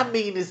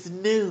 it's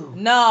new.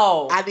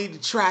 No. I need to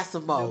try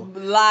some more. The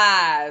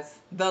lies.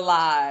 The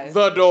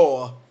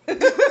door.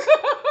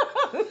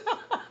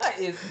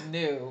 It's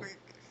new.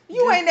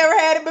 You ain't never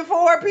had it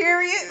before,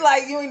 period?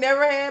 Like, you ain't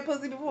never had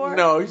pussy before?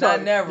 No, you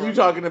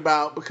talking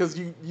about because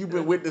you've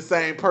been with the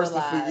same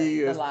person for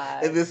years.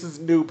 And this is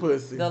new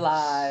pussy. The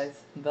lies.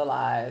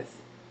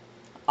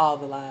 All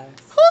the lies.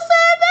 Who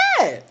said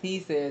that?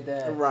 He said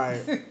that.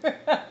 Right.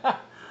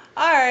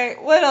 All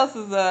right. What else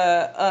is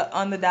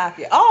on the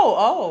docket?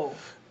 Oh,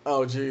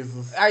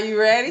 Jesus. Are you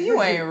ready?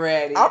 You ain't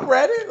ready. I'm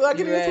ready. Like,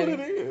 it is what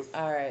it is.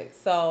 All right.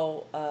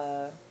 So,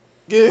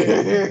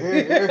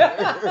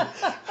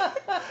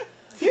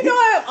 you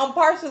know, I'm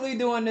partially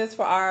doing this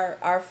for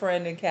our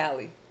friend in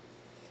Cali.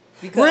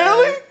 Because,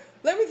 really?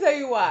 Let me tell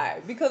you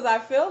why. Because I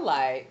feel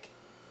like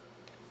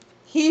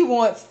he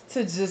wants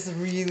to just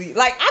really,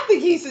 like, I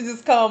think he should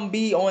just come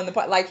be on the,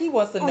 like, he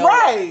wants to know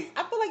us.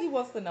 I feel like he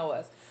wants to know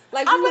us.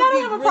 Like, we would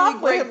be really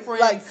great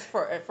friends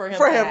for him. For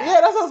him,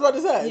 yeah, that's what I was about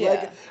to say. Yeah.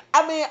 Like,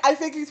 I mean, I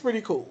think he's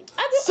pretty cool.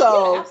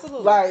 Yeah,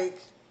 absolutely.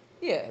 Like,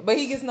 yeah, but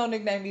he gets no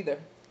nickname either.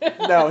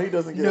 No, he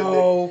doesn't get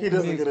he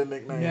doesn't get a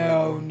nickname.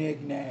 No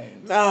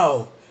nicknames.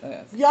 No.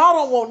 Yes. Y'all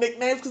don't want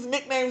nicknames because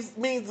nicknames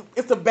means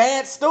it's a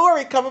bad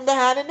story coming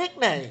behind a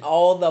nickname.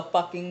 All the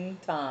fucking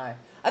time.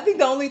 I think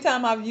the only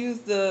time I've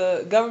used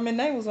the government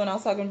name was when I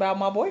was talking about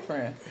my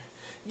boyfriend.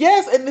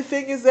 Yes, and the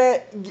thing is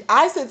that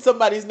I said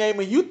somebody's name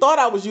and you thought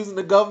I was using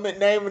the government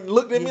name and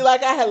looked at me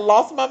like I had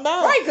lost my mind.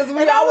 Right, because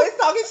we're always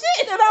talking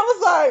shit. And I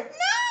was like,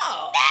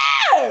 no,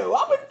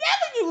 I would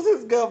never use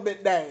his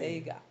government name. There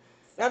you go.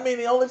 I mean,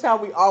 the only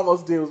time we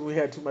almost did was when we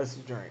had too much to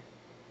drink.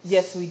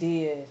 Yes, we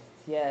did.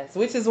 Yes,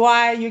 which is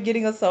why you're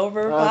getting a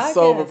sober podcast.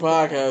 Sober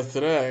podcast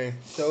today.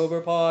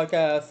 Sober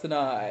podcast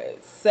tonight.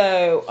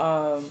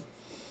 So,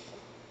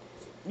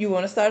 You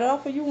want to start it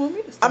off, or you want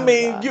me to I start it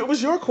mean, off? it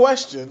was your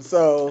question,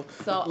 so.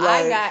 So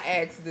I like, got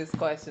asked this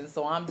question,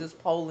 so I'm just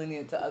polling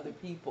it to other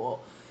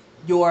people.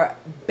 Your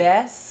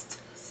best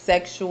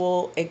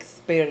sexual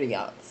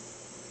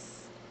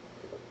experience.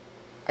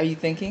 Are you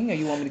thinking, or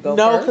you want me to go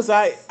No, first?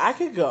 because I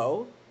could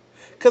go.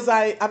 Because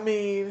I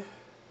mean.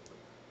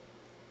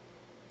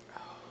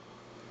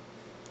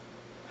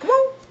 Come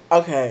on.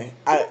 Okay.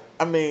 I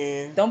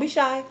mean. Don't be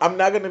shy. I'm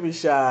not going to be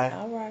shy.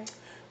 All right.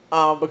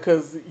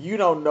 Because you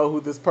don't know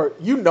who this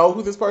you know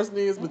who this person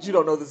is, but you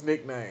don't know this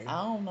nickname.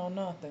 I don't know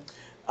nothing.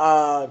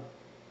 I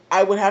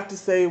would have to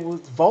say it was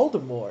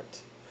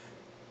Voldemort.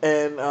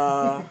 And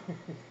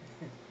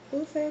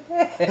Who said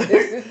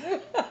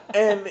that?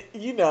 and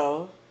you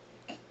know,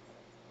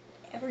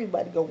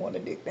 Everybody gonna want a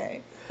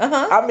nickname.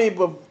 I mean,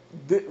 but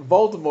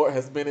Voldemort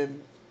has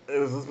been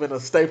a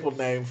staple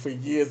name for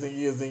years and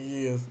years and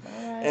years.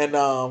 Right. And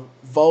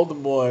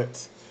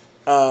Voldemort,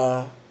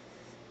 I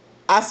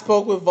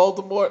spoke with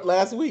Voldemort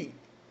last week.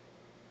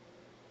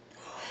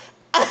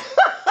 I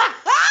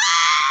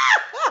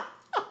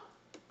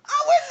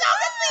wish y'all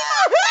could see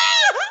my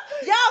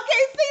face. Y'all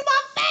can't see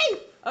my face.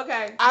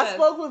 Okay. I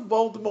spoke with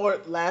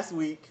Voldemort last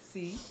week.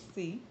 See.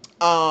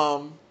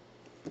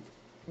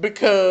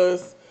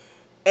 Because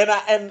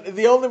and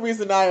the only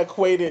reason I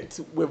equate it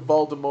with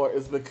Voldemort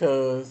is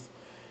because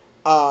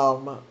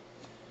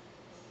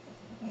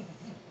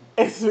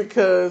it's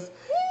because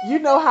you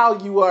know how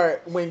you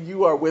are when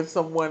you are with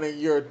someone and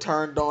you're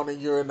turned on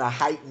and you're in a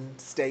heightened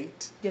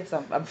state. Yes,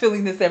 I'm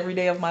feeling this every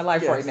day of my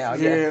life right now.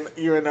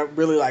 You're in a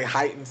really like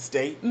heightened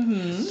state.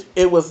 Mm-hmm.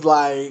 It was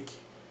like,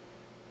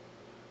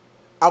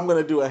 I'm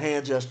gonna do a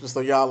hand gesture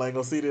so y'all ain't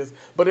gonna see this,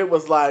 but it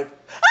was like,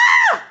 ah!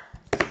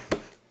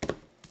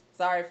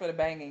 Sorry for the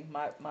banging.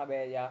 My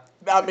bad, y'all.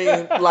 I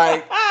mean,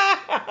 like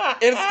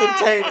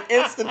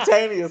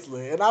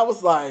instantaneously, and I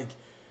was like,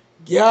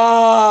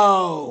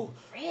 yo,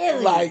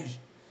 Really? like,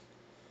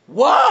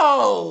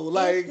 whoa,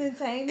 like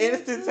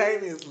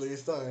instantaneously,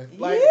 son.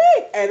 Like,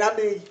 and I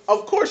mean,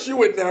 of course, you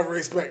would never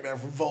expect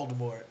that from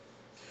Voldemort.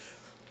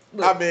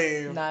 Look, I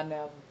mean, not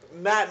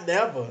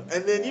never.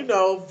 And then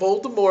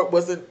Voldemort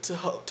wasn't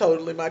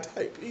totally my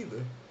type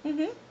either.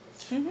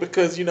 Mm-hmm.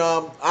 Because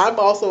I'm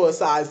also a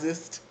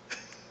sizist,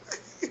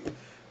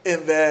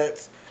 in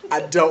that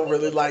I don't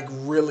really like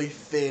really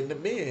thin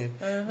men.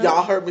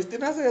 Y'all heard me.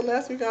 Didn't I say it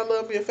last week? I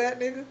love me a fat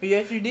nigga.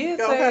 Yes, you did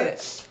say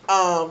it.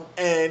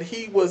 And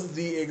he was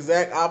the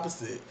exact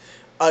opposite.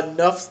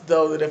 Enough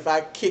though that if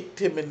I kicked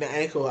him in the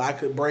ankle, I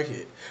could break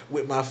it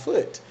with my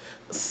foot.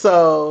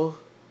 So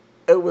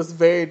it was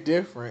very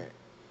different.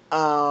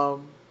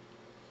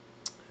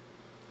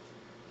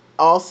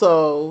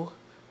 Also,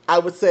 I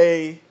would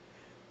say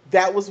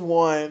that was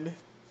one,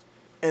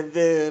 and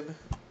then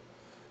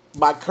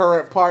my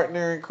current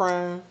partner in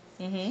crime.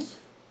 Mm-hmm.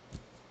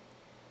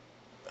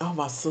 Oh,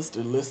 my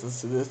sister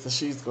listens to this, and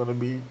she's gonna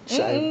be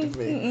shamed of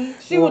me.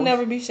 She will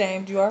never be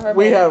shamed. You are her.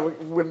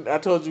 When I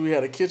told you we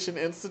had a kitchen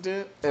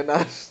incident, and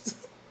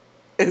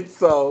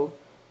so,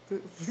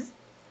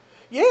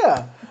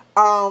 yeah.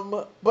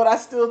 But I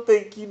still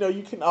think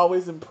you can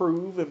always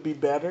improve and be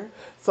better.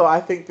 So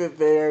I think that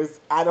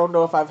I don't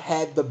know if I've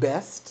had the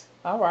best.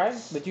 All right,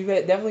 but you've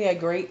definitely had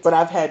great. But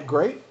I've had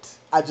great.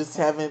 I just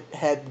haven't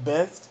had the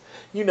best.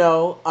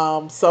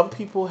 Some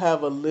people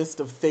have a list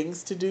of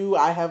things to do.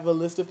 I have a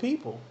list of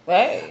people.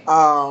 Hey.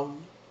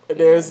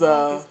 There's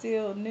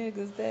still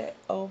niggas that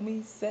owe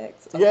me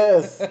sex.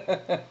 Yes.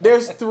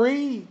 There's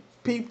 3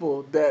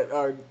 people that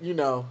are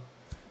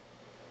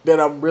that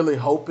I'm really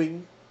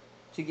hoping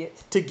to get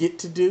to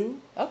do.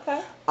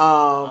 Okay.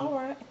 All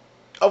right.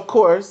 Of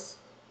course,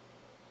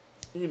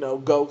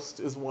 Ghost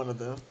is one of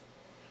them.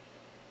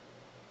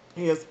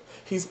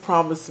 He's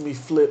promised me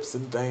flips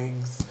and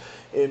things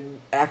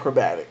in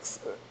acrobatics.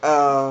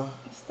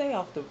 Stay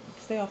off the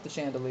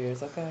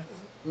chandeliers, okay?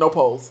 No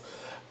poles.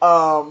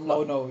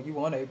 Oh no, you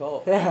want a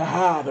pole?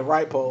 The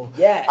right pole.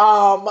 Yeah.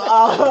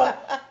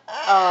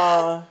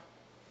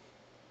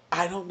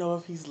 I don't know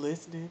if he's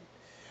listening,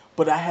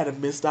 but I had a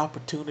missed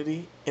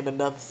opportunity in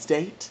another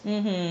state.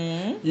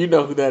 Mm-hmm. You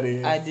know who that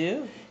is. I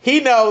do. He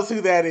knows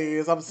who that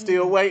is. I'm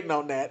still waiting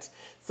on that.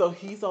 So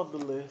he's on the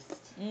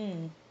list.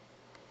 Mm.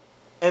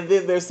 And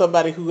then there's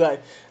somebody who I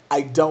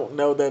don't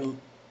know that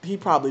he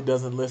probably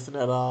doesn't listen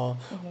at all.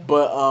 Mm-hmm.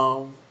 But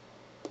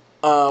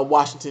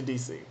Washington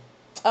D.C.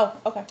 Oh,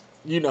 okay.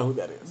 You know who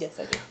that is. Yes,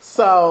 I do.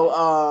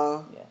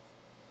 So yeah.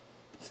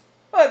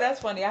 Oh, that's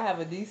funny. I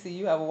have a D.C.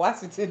 You have a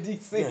Washington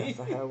D.C.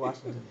 Yes, I have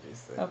Washington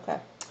D.C. Okay.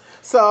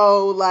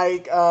 So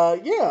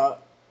yeah.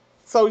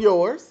 So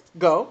yours,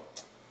 go.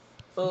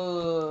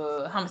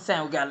 How much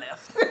time we got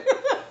left?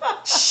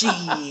 Shit.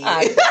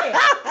 Why do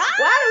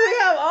we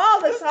have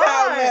all the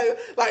time?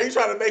 Like you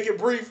trying to make it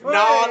brief? Right.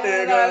 Nah,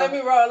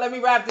 nigga. Let me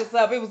wrap this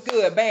up. It was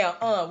good. Bam.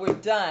 We're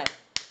done.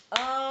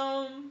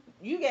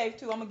 You gave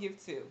 2. I'm gonna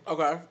give 2.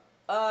 Okay.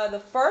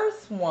 The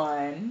first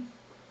one,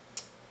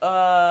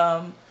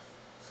 I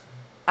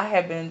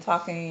have been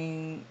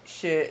talking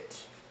shit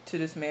to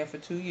this man for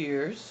 2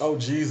 years. Oh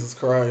Jesus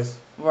Christ!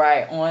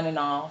 Right, on and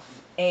off,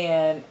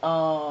 and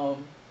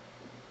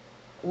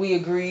we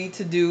agreed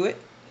to do it.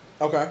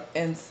 Okay.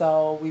 And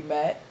so we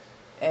met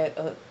at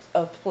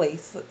a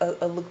place,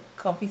 a little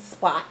comfy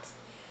spot.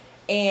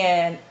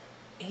 And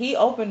he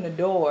opened the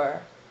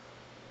door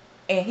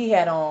and he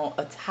had on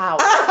a towel.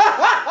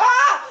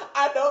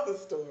 I know the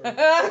story.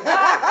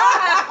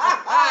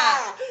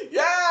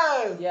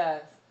 Yes.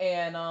 Yes.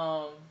 And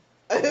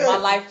my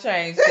life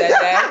changed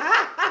that day.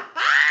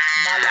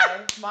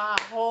 My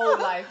whole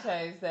life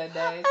changed that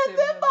day. And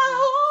then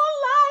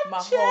my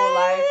whole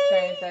life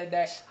changed that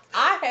day.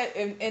 I had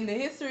in the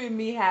history of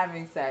me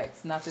having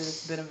sex, not that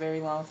it's been a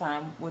very long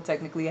time. Well,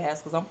 technically it has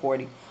because I'm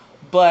 40,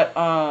 but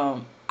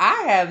I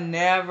have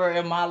never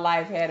in my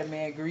life had a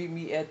man greet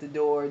me at the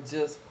door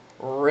just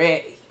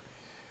ready,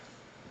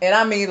 and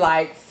I mean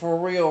like for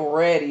real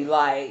ready,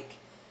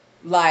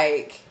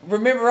 like,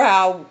 remember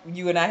how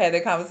you and I had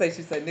that conversation?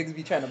 You said niggas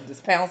be trying to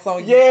just pounce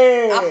on you.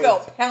 Yeah. I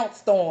felt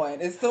pounced on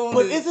as soon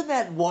But as. isn't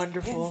that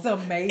wonderful? It's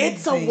amazing.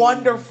 It's a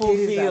wonderful It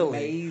is feeling.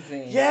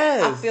 amazing.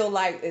 Yes. I feel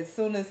like as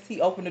soon as he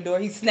opened the door,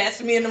 he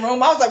snatched me in the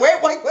room. I was like, wait,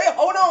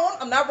 hold on.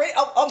 I'm not ready.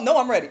 Oh no,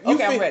 I'm ready.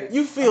 Okay, I'm ready.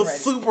 You feel I'm ready.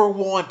 super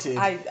wanted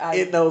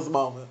in those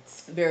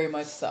moments. Very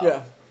much so.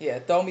 Yeah. Yeah.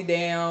 Throw me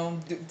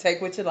down.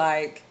 Take what you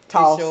like.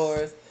 Toss. It's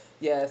yours.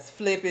 Yes.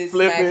 Flip it.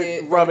 Flip smack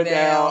it. Rub it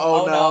down.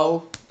 Oh no.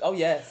 No. Oh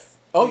yes.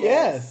 Oh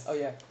yes. Oh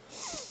yeah.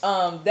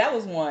 That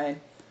was one.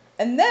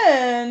 And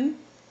then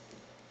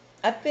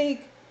I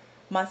think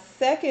my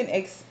second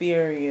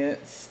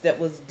experience that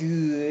was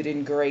good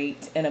and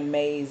great and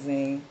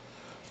amazing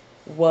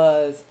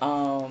was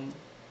Look,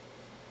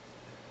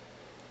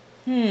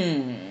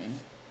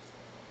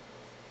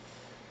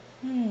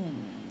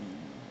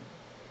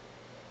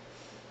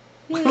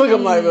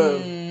 I'm like,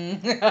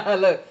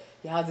 look,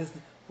 y'all just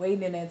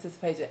waiting in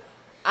anticipation.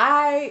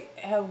 I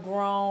have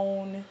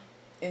grown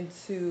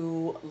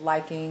into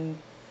liking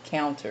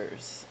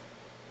counters.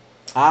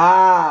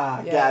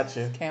 Ah, Yes,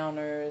 gotcha.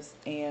 counters,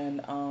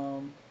 and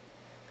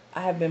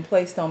I have been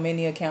placed on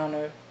many a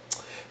counter.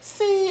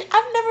 See,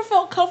 I've never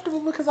felt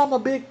comfortable because I'm a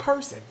big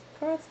person.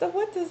 So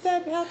what does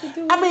that have to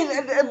do with I mean,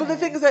 anything? but the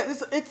thing is that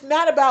it's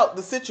not about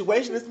the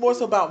situation. It's more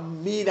so about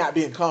me not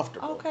being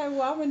comfortable. Okay,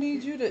 well, I'm gonna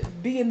need you to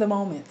be in the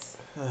moments.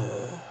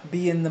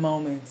 Be in the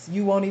moments.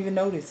 You won't even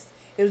notice.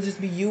 It'll just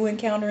be you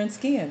encountering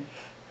skin.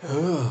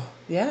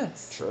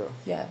 Yes. True.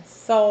 Yes.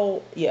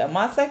 So yeah,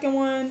 my second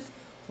one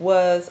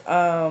was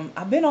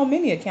I've been on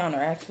many a counter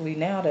actually.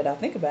 Now that I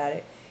think about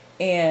it,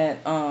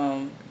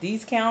 and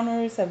these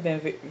counters have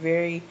been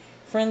very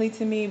friendly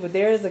to me. But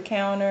there is a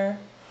counter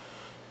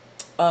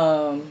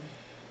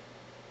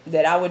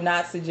that I would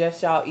not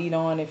suggest y'all eat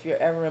on if you're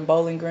ever in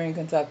Bowling Green,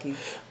 Kentucky.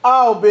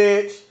 Oh,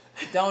 bitch.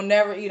 Don't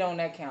never eat on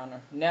that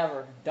counter.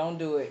 Never. Don't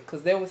do it.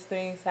 Because there was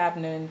things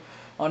happening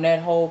on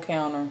that whole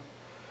counter.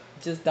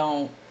 Just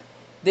don't.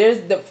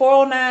 There's the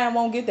 409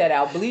 won't get that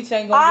out. Bleach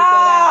ain't gonna get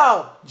that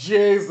out. Oh,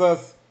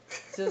 Jesus.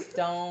 Just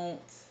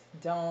don't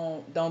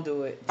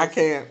do it. I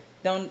can't.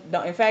 Don't.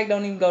 In fact,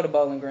 don't even go to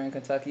Bowling Green,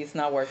 Kentucky. It's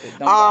not worth it.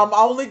 Don't go.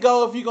 Only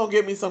go if you're gonna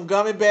get me some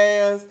gummy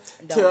bears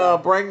to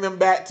bring them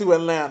back to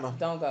Atlanta.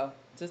 Don't go.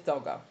 Just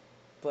don't go.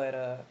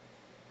 But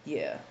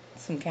yeah,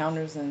 some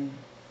counters and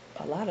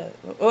a lot of.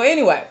 Well,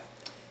 anyway,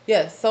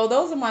 yeah. So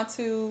those are my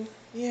two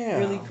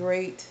really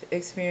great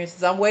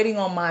experiences. I'm waiting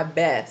on my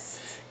best.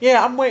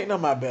 Yeah, I'm waiting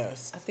on my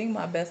best. I think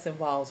my best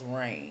involves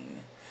rain.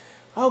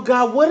 Oh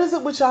God, what is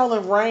it with y'all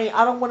in rain?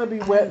 I don't want to be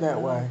wet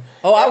that way.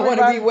 Oh, I want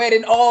to be wet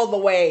in all the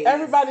ways.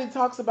 Everybody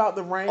talks about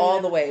the rain. All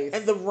the ways.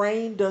 And the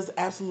rain does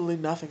absolutely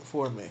nothing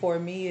for me. For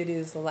me, it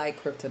is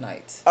like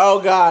kryptonite.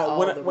 Oh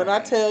God, when I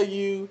tell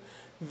you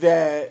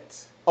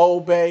that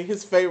Old Bay,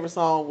 his favorite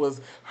song was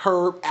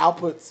Herb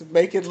Alpert's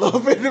 "Making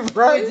Love in the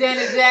Rain."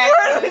 Janet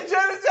Jackson. Janet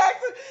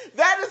Jackson.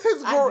 That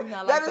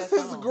is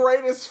his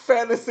greatest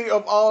fantasy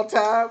of all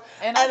time.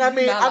 And I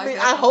mean,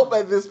 I hope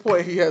at this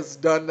point he has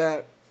done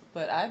that.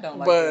 But I don't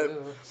like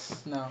it.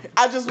 No.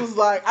 I just was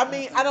like, I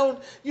mean, I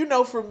don't,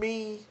 for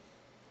me,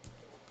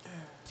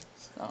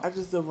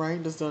 the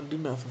rain just don't do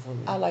nothing for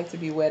me. I like to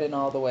be wet in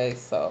all the ways,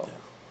 so.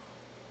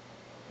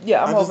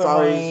 Yeah, I'm hoping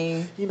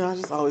rain. I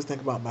just always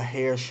think about my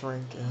hair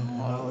shrinking.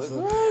 I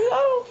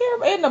don't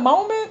care. In the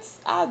moments,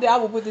 I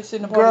will put this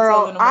shit in the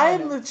ponytail in the moment.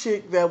 I'm the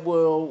chick that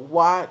will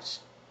watch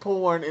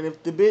porn, and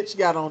if the bitch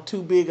got on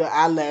too big of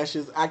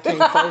eyelashes, I can't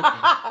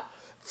focus.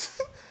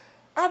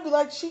 I'd be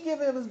like, she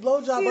giving him his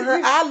blowjob, but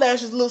her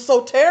eyelashes look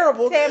so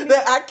terrible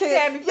that I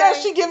can't.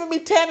 She giving me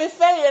Tammy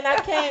Faye, and I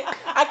can't.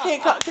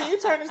 Can you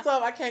turn this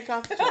off? I can't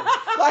concentrate.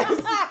 Like,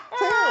 it's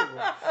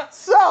terrible.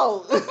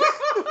 So.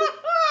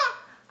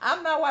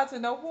 I'm not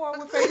watching no porn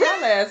with fake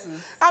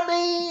eyelashes. I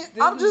mean,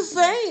 I'm just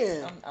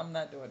saying. I'm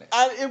not doing it.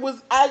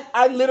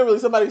 I literally,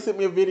 somebody sent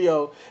me a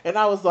video, and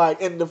I was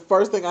like, and the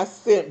first thing I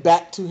sent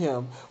back to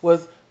him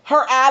was,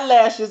 her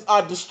eyelashes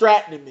are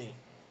distracting me.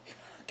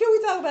 Can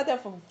we talk about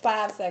that for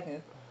 5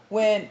 seconds?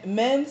 When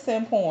men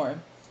send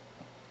porn,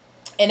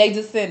 and they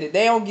just send it,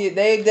 they don't get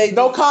they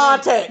no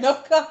context, no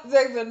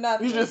context or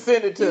nothing. You just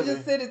send it to me. You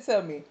just send it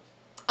to me.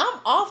 I'm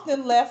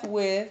often left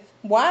with,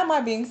 why am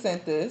I being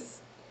sent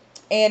this?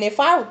 And if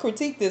I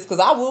critique this, because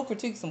I will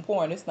critique some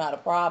porn, it's not a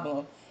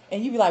problem.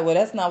 And you be like, well,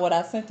 that's not what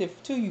I sent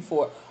it to you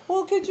for.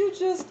 Well, could you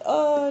just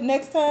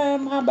next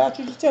time? How about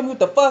you just tell me what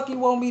the fuck you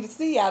want me to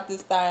see out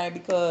this thing,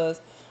 because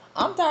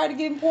I'm tired of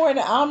getting porn and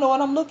I don't know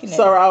what I'm looking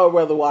Sir, at. I would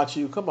rather watch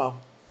you. Come on.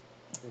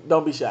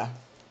 Don't be shy.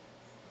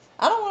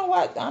 I don't want to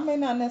watch. I may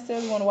not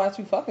necessarily want to watch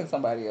you fucking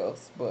somebody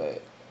else,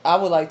 but I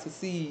would like to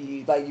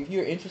see, like, if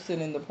you're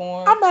interested in the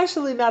porn. I'm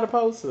actually not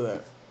opposed to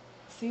that.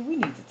 See, we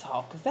need to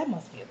talk, because that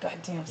must be a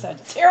goddamn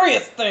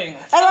Sagittarius thing.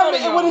 And I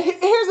mean,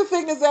 here's the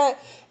thing is that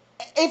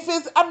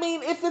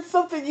if it's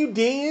something you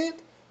did,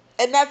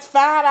 and that's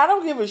fine, I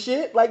don't give a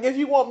shit. Like, if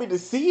you want me to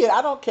see it,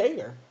 I don't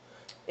care.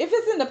 If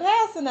it's in the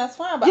past, then that's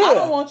fine. But Yeah. I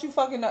don't want you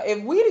fucking.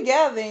 If we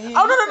together, and you.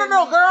 Oh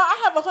no, girl!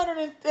 I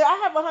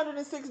have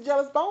 106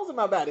 jealous bones in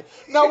my body.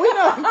 No, we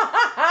don't.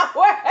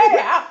 Wait,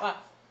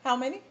 how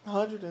many?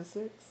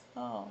 106.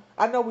 Oh.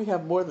 I know we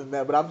have more than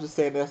that, but I'm just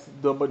saying that's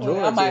the majority.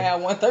 Well, I might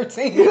have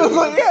 113.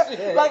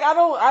 Yeah, like I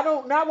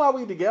don't. Not while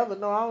we together.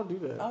 No, I don't do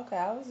that. Okay,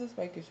 I was just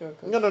making sure.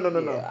 No.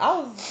 I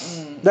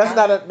was.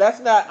 That's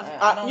not.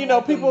 I don't you know,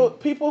 want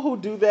people who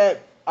do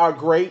that are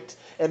great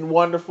and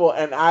wonderful,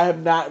 and I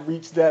have not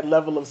reached that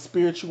level of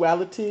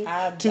spirituality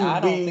I to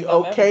don't be think I'm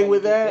okay ever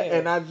with gonna that. get there.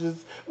 And I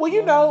just, well,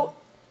 you know,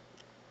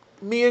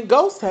 me and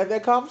Ghost had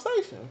that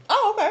conversation.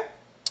 Oh, okay.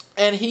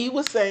 And he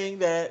was saying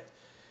that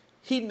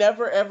he would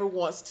never ever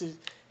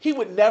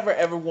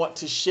want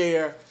to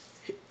share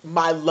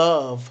my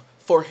love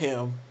for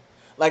him.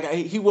 Like,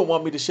 he wouldn't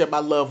want me to share my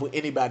love with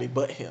anybody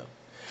but him.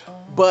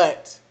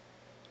 But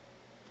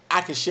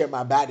I could share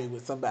my body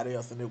with somebody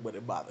else and it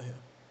wouldn't bother him.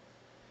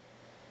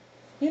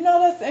 You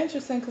know, that's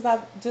interesting, because I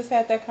just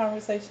had that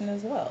conversation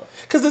as well.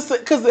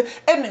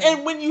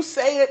 And when you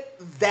say it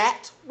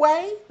that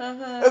way,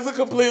 it's a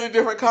completely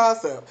different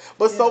concept.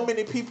 But so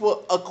many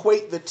people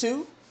equate the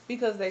two.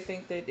 Because they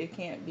think that it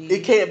can't be.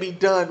 It can't be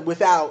done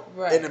without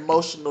an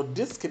emotional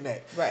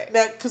disconnect. Right.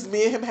 Now, because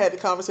me and him had the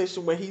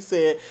conversation where he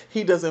said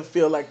he doesn't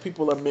feel like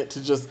people are meant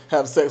to just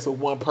have sex with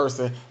one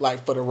person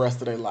like for the rest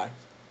of their life.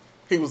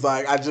 He was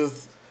like,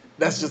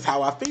 that's just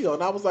how I feel.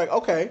 And I was like,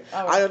 okay,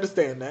 I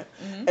understand that.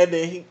 Mm-hmm. And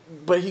then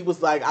he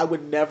was like, I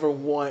would never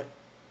want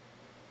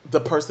the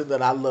person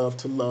that I love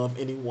to love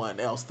anyone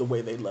else the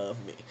way they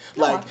love me.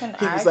 No,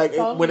 he was like,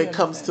 totally when it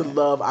comes to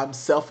love, I'm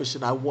selfish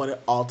and I want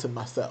it all to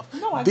myself.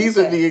 No, These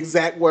are the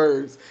exact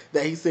words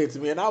that he said to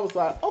me. And I was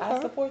like, okay. I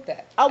support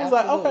that. I was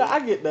like, okay, I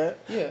get that.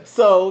 Yeah.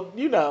 So,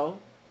 you know,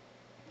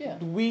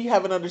 we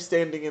have an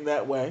understanding in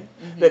that way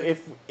that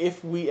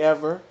if we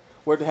ever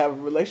were to have a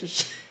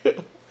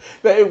relationship,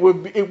 that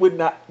it would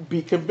not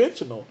be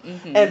conventional.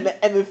 And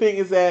the thing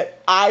is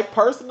that I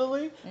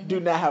personally do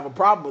not have a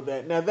problem with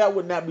that. Now, that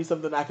would not be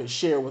something I could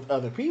share with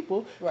other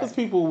people because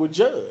people would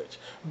judge.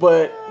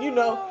 But, you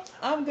know,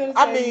 I'm gonna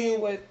say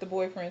what the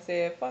boyfriend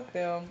said. Fuck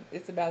them.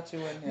 It's about you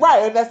and him.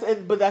 Right,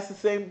 but that's the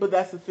same. But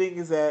that's the thing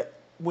is that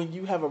when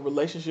you have a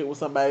relationship with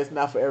somebody, it's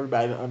not for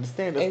everybody to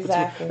understand.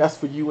 That's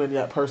for you and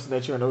that person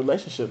that you're in a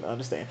relationship to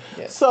understand.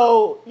 Yes.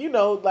 So, you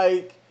know,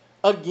 like,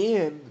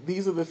 again,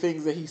 these are the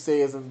things that he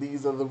says, and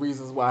these are the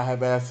reasons why I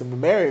have asked him to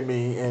marry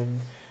me, and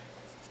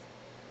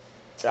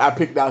I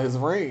picked out his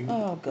ring.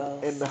 Oh,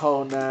 Ghost. And the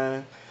whole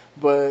nine.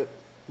 But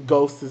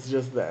Ghost is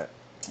just that.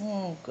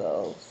 Oh,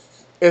 Ghost.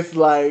 It's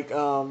like,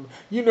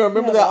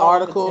 remember that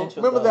article?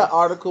 Remember that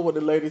article where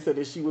the lady said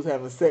that she was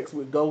having sex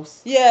with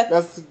ghosts? Yeah.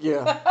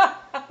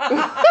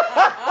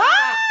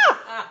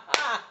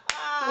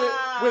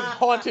 with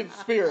haunted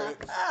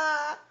spirits.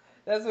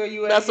 That's where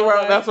you. That's where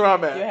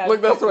I'm at.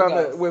 Look, that's where I'm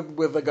at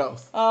with the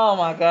ghost. Oh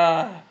my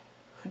god!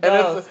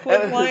 Ghost,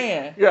 quit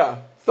playing. Yeah.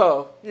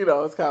 So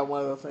it's kind of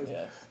one of those things.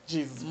 Yes.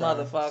 Jesus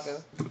Christ.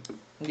 Motherfucker.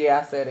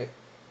 Yeah, I said it.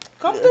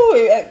 Come through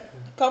it.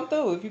 Come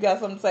through. If you got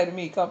something to say to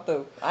me, come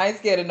through. I ain't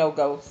scared of no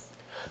ghosts.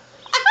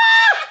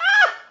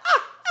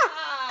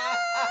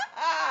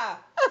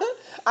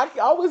 I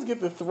always get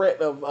the threat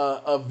of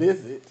a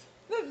visit.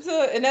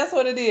 And that's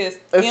what it is.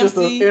 It's just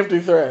an empty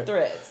threat.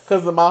 Threats.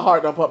 Because my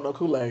heart don't pump no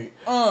Kool-Aid.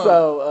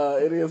 So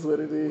it is what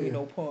it is. We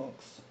no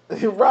punks.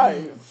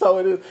 Right. So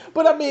it is.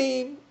 But I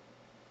mean,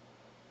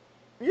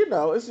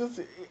 it's just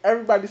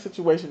everybody's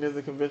situation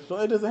isn't conventional.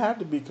 It doesn't have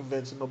to be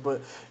conventional.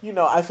 But,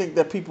 I think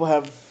that people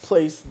have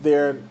placed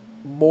their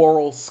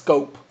moral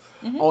scope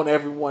on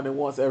everyone and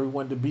wants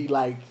everyone to be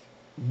like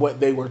what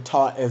they were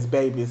taught as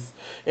babies,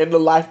 and the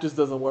life just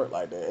doesn't work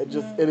like that.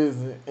 It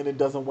isn't, and it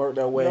doesn't work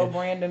that way. No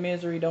brand of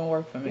misery don't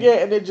work for me. Yeah,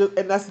 and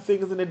that's the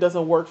thing is, and it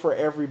doesn't work for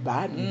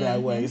everybody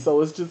that way.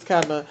 So it's just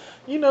kind of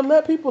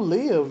let people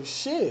live.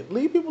 Shit,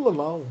 leave people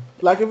alone.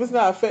 Like if it's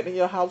not affecting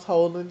your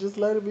household, then just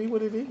let it be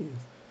what it is.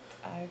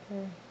 I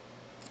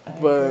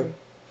agree.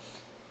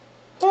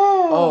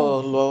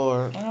 Oh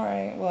Lord! All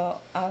right,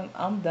 well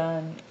I'm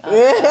done.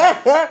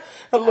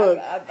 Look,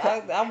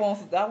 I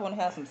want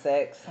to have some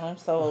sex. I'm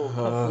so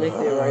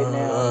conflicted right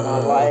now in my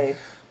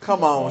life.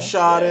 Come on,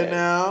 Shawty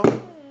now.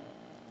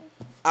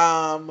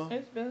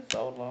 It's been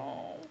so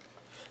long,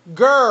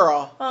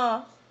 girl.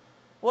 Huh?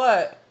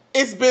 What?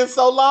 It's been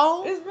so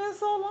long. It's been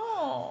so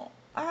long.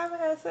 I haven't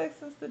had sex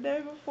since the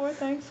day before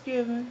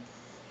Thanksgiving,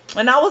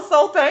 and I was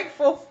so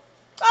thankful.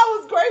 I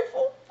was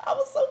grateful. I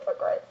was super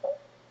grateful.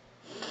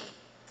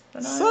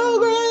 So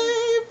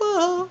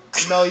grateful.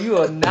 No, you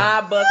will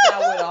not bust out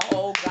with a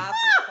whole gospel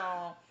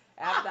song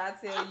after I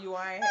tell you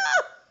I ain't.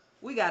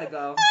 We gotta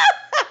go.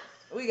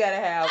 We gotta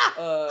have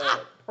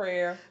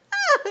prayer.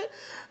 We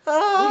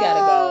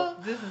gotta go.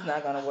 This is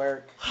not gonna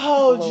work.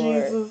 Oh,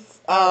 Lord. Jesus.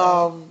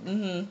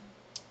 Mm-hmm.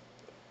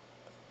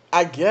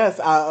 I guess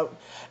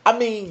I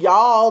mean,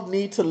 y'all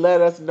need to let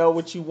us know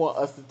what you want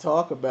us to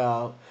talk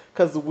about,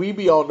 cause we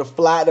be on the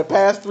fly. The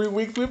past 3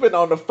 weeks, we've been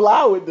on the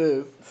fly with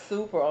this.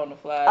 Super on the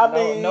fly. I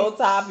mean, no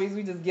topics.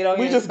 We just get on.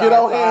 We here just and get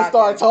on start here and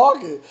start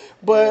talking.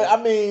 But Yeah.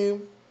 I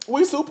mean,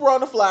 we super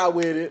on the fly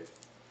with it.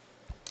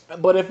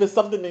 But if it's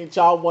something that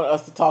y'all want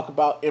us to talk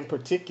about in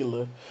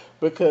particular,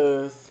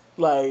 because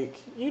like,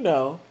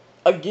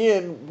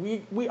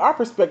 again, we our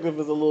perspective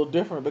is a little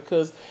different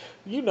because,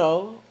 you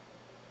know,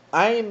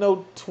 I ain't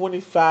no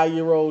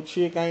 25-year-old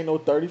chick, I ain't no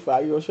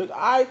 35-year-old chick.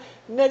 I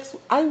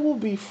will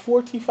be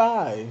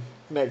 45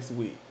 next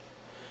week.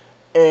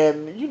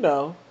 And,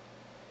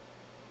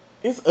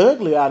 it's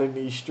ugly out in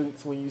these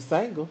streets when you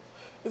single.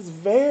 It's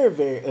very,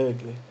 very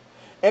ugly.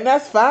 And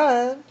that's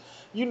fine.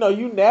 You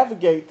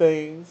navigate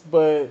things,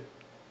 but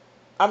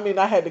I mean,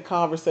 I had the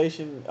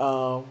conversation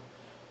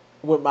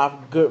with my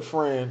good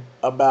friend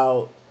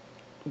about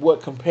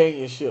what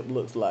companionship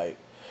looks like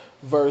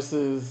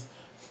versus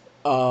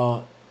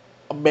uh,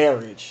 a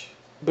marriage,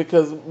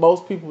 because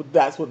most people,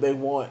 that's what they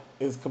want,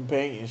 is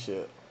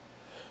companionship.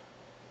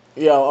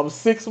 I'm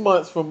 6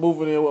 months from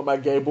moving in with my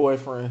gay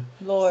boyfriend,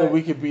 Lord. so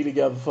we could be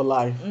together for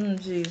life.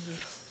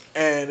 Jesus.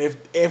 And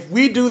if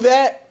we do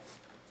that,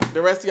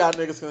 the rest of y'all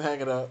niggas can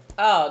hang it up.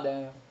 Oh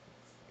damn.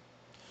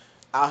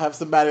 I'll have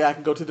somebody I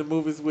can go to the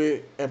movies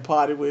with and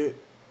party with,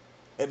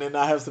 and then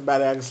I have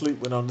somebody I can sleep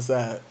with on the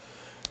side,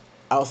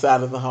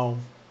 outside of the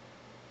home,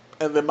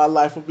 and then my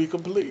life will be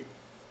complete.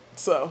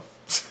 So,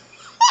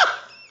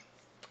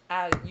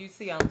 You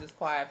see, I'm just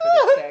quiet for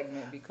this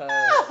segment because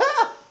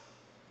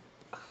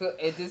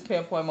at this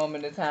pinpoint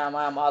moment in time,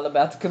 I'm all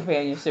about the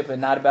companionship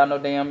and not about no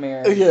damn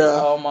marriage.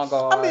 Yeah. Oh my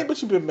god. I mean,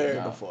 but you've been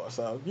married before,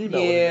 so you know.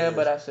 Yeah, what it is.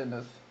 but I shouldn't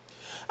have.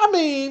 I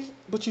mean,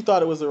 but you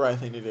thought it was the right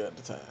thing to do at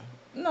the time.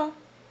 No.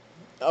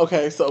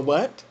 Okay, so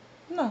what?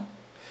 No.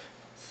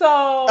 So.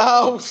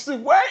 Oh,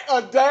 wait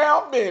a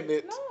damn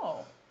minute.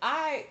 No,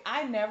 I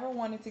never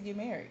wanted to get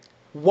married.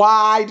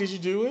 Why did you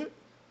do it?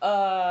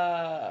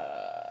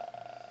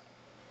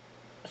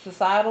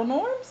 Societal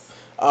norms.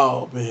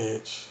 Oh,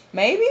 bitch.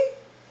 Maybe.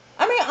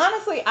 I mean,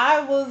 honestly,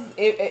 I was.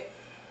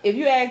 If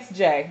you ask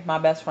Jay, my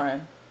best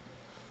friend,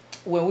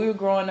 when we were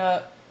growing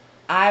up,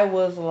 I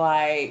was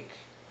like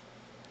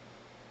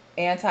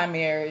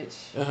anti-marriage.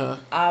 Uh-huh.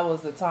 I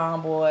was a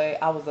tomboy.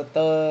 I was a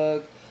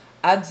thug.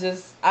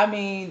 I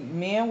mean,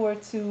 men were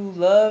to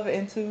love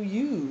and to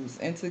use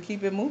and to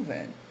keep it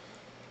moving.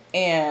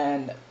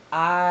 And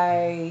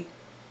I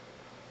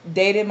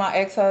dated my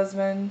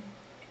ex-husband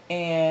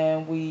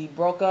and we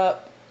broke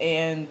up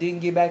and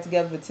didn't get back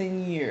together for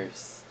 10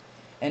 years.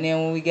 And then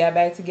when we got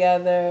back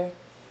together,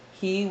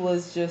 he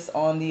was just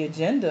on the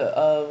agenda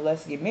of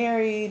let's get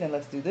married and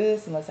let's do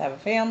this and let's have a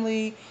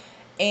family.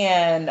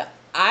 And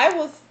I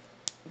was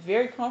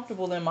very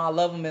comfortable in my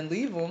love him and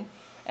leave him.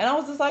 And I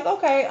was just like,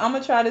 okay, I'm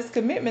going to try this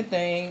commitment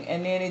thing.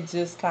 And then it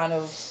just kind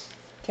of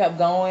kept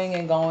going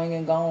and going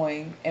and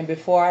going. And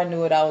before I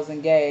knew it, I was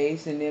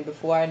engaged. And then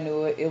before I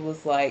knew it, it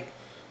was like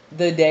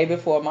the day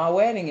before my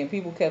wedding. And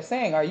people kept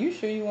saying, are you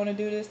sure you want to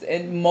do this?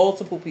 And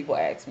multiple people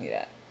asked me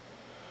that.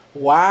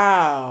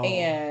 Wow.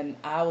 And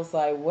I was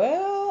like,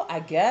 well,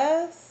 I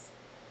guess.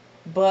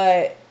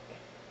 But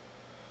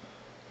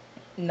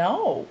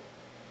no.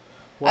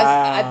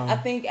 Wow. I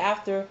think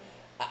after,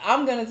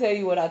 I'm going to tell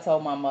you what I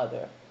told my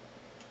mother.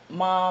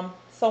 Mom,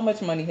 so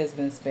much money has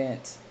been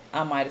spent.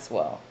 I might as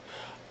well.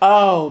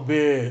 Oh,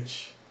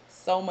 bitch.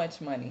 So much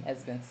money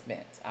has been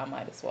spent. I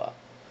might as well.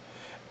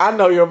 I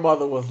know your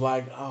mother was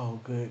like, oh,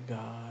 good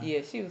God.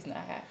 Yeah, she was not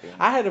happy.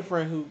 I had a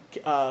friend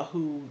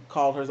who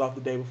called hers off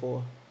the day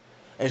before,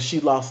 and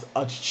she lost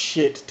a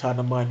shit ton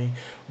of money,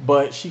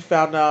 but she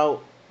found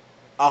out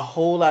a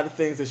whole lot of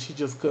things that she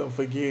just couldn't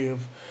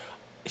forgive.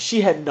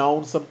 She had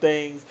known some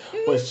things,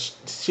 but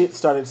shit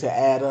started to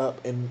add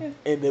up, and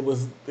it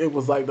was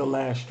like the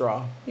last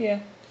straw. Yeah.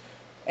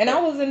 And I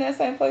was in that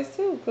same place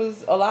too,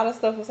 because a lot of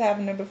stuff was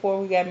happening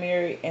before we got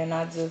married, and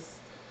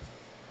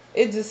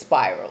it just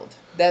spiraled.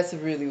 That's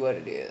really what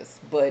it is.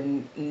 But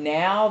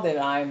now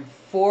that I'm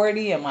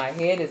 40 and my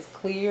head is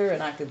clear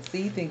and I can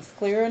see things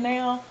clearer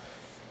now,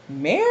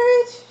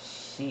 marriage?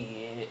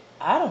 Shit.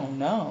 I don't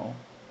know.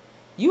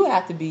 You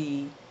have to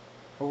be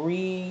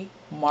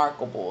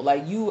remarkable.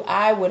 Like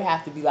I would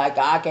have to be like,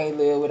 I can't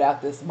live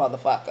without this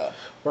motherfucker.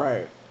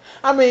 Right.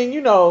 I mean,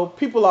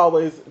 people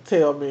always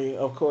tell me,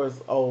 of course,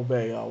 Old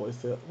Bay always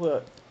said,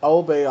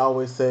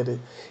 it,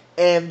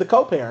 and the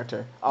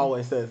co-parenter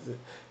always says it,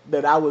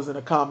 that I was in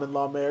a common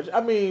law marriage.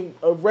 I mean,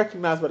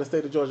 recognized by the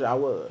state of Georgia, I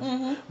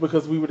was,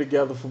 because we were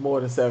together for more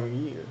than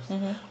 7 years.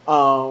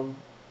 And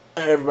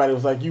everybody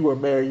was like, you were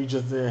married, you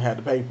just didn't have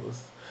the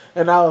papers.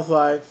 And I was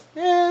like,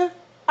 yeah,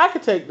 I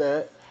could take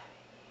that.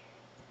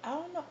 I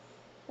don't know.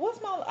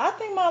 I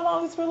think my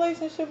longest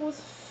relationship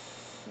was.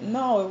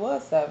 No, it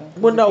was 7.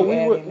 Well, Because if no,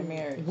 you add in the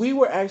marriage. we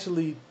were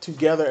actually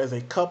together as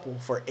a couple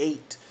for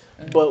 8,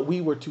 but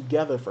we were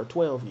together for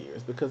 12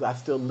 years because I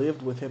still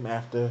lived with him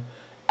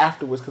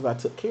afterwards because I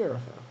took care of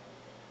him.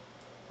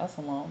 That's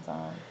a long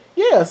time.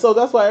 Yeah, so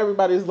that's why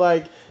everybody's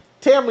like,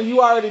 Tamara,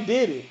 you already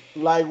did it.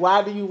 Like,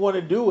 why do you want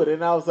to do it?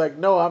 And I was like,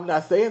 no, I'm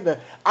not saying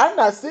that. I'm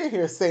not sitting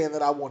here saying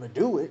that I want to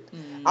do it.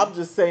 I'm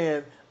just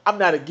saying I'm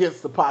not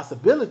against the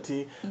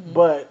possibility.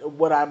 But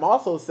what I'm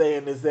also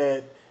saying is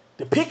that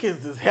the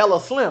pickings is hella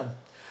slim.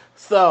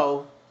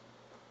 So,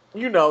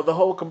 the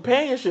whole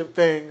companionship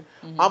thing,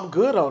 I'm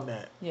good on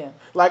that. Yeah.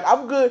 Like,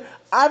 I'm good,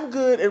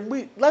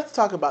 and let's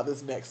talk about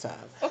this next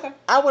time. Okay.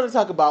 I want to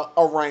talk about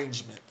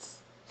arrangements.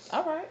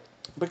 All right.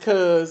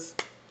 Because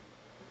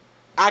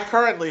I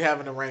currently have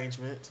an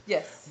arrangement.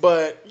 Yes.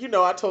 But,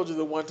 I told you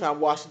the one time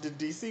Washington,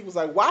 D.C. was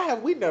like, why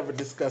have we never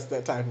discussed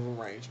that type of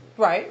arrangement?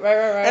 Right.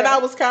 And I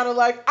was kind of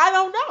like, I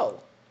don't know.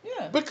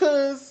 Yeah.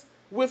 Because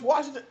with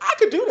Washington, I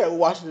could do that with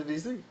Washington,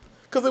 D.C.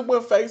 Because it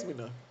wouldn't faze me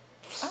none.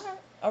 All right.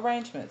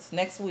 Arrangements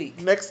next week.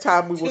 Next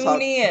time we will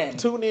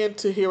tune in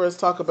to hear us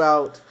talk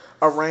about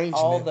arrangements.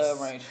 All the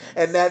arrangements.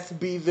 And that's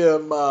be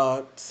them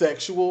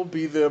sexual,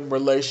 be them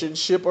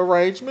relationship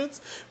arrangements,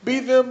 be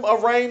them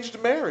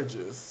arranged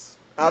marriages.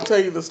 I'll tell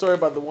you the story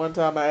about the one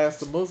time I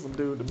asked a Muslim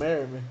dude to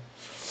marry me.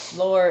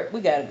 Lord,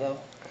 we gotta go.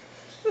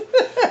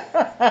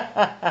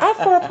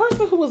 For a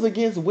person who was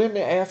against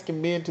women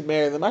asking men to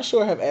marry them, I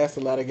sure have asked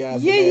a lot of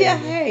guys to marry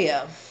me.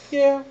 Yeah.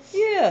 Yeah.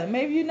 Yeah,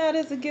 maybe you're not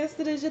as against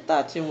it as you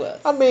thought you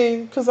was. I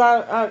mean, because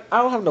I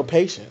don't have no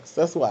patience.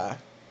 That's why.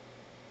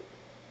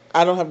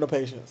 I don't have no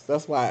patience.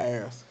 That's why I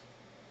ask.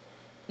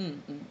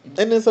 And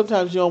then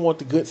sometimes you don't want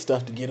the good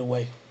stuff to get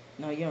away.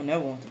 No, you don't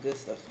never want the good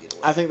stuff to get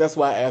away. I think that's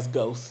why I asked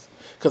Ghost.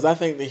 Because I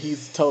think that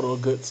he's total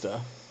good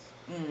stuff.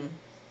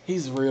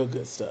 He's real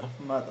good stuff.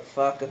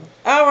 Motherfucker.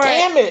 All right.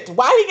 Damn it.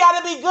 Why he got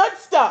to be good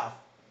stuff?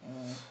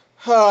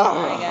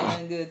 I ain't got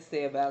nothing good to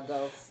say about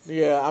Ghost.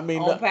 Yeah, I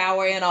mean. On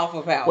power and off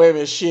of power. Wait a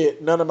minute, shit.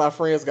 None of my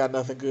friends got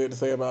nothing good to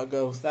say about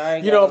Ghost.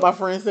 Sorry, you know what my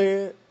friend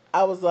said?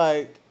 I was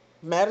like,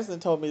 Madison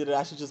told me that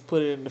I should just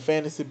put it in the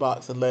fantasy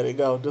box and let it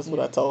go. That's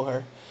what I told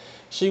her.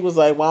 She was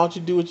like, why don't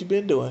you do what you've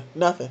been doing?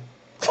 Nothing.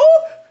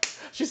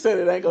 She said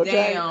it ain't gonna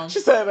change. She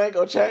said it ain't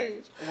gonna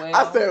change. Well,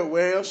 I said,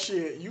 well,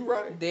 shit, you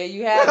right. There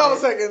you have it. I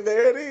was thinking,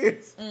 there it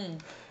is.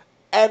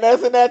 And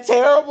isn't that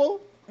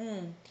terrible?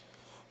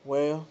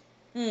 Well.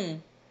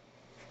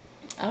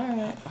 All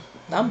right.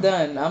 I'm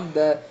done. I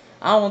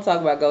don't want to talk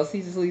about Ghost.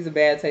 He just leaves a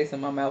bad taste in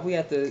my mouth. We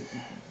have to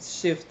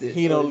shift it.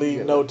 He don't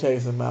leave no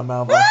taste in my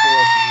mouth.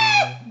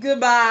 Unfortunately.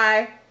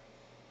 Goodbye,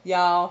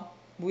 y'all.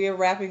 We are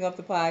wrapping up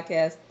the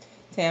podcast.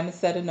 Tam has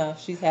said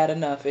enough. She's had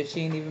enough, and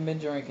she ain't even been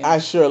drinking. I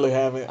surely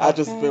haven't. Okay. I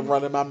just been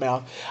running my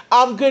mouth.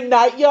 Good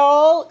night,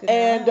 y'all. Good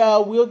night.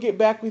 And we'll get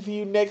back with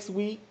you next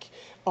week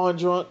on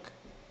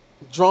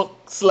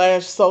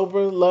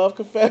drunk/sober love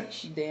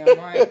confession. Damn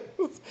right.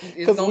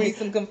 It's gonna be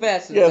some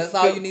confessions. Yes, that's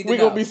all you need to know.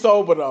 We're gonna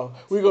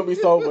be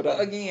sober though.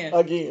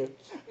 Again.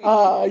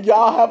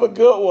 Y'all have a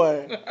good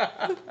one.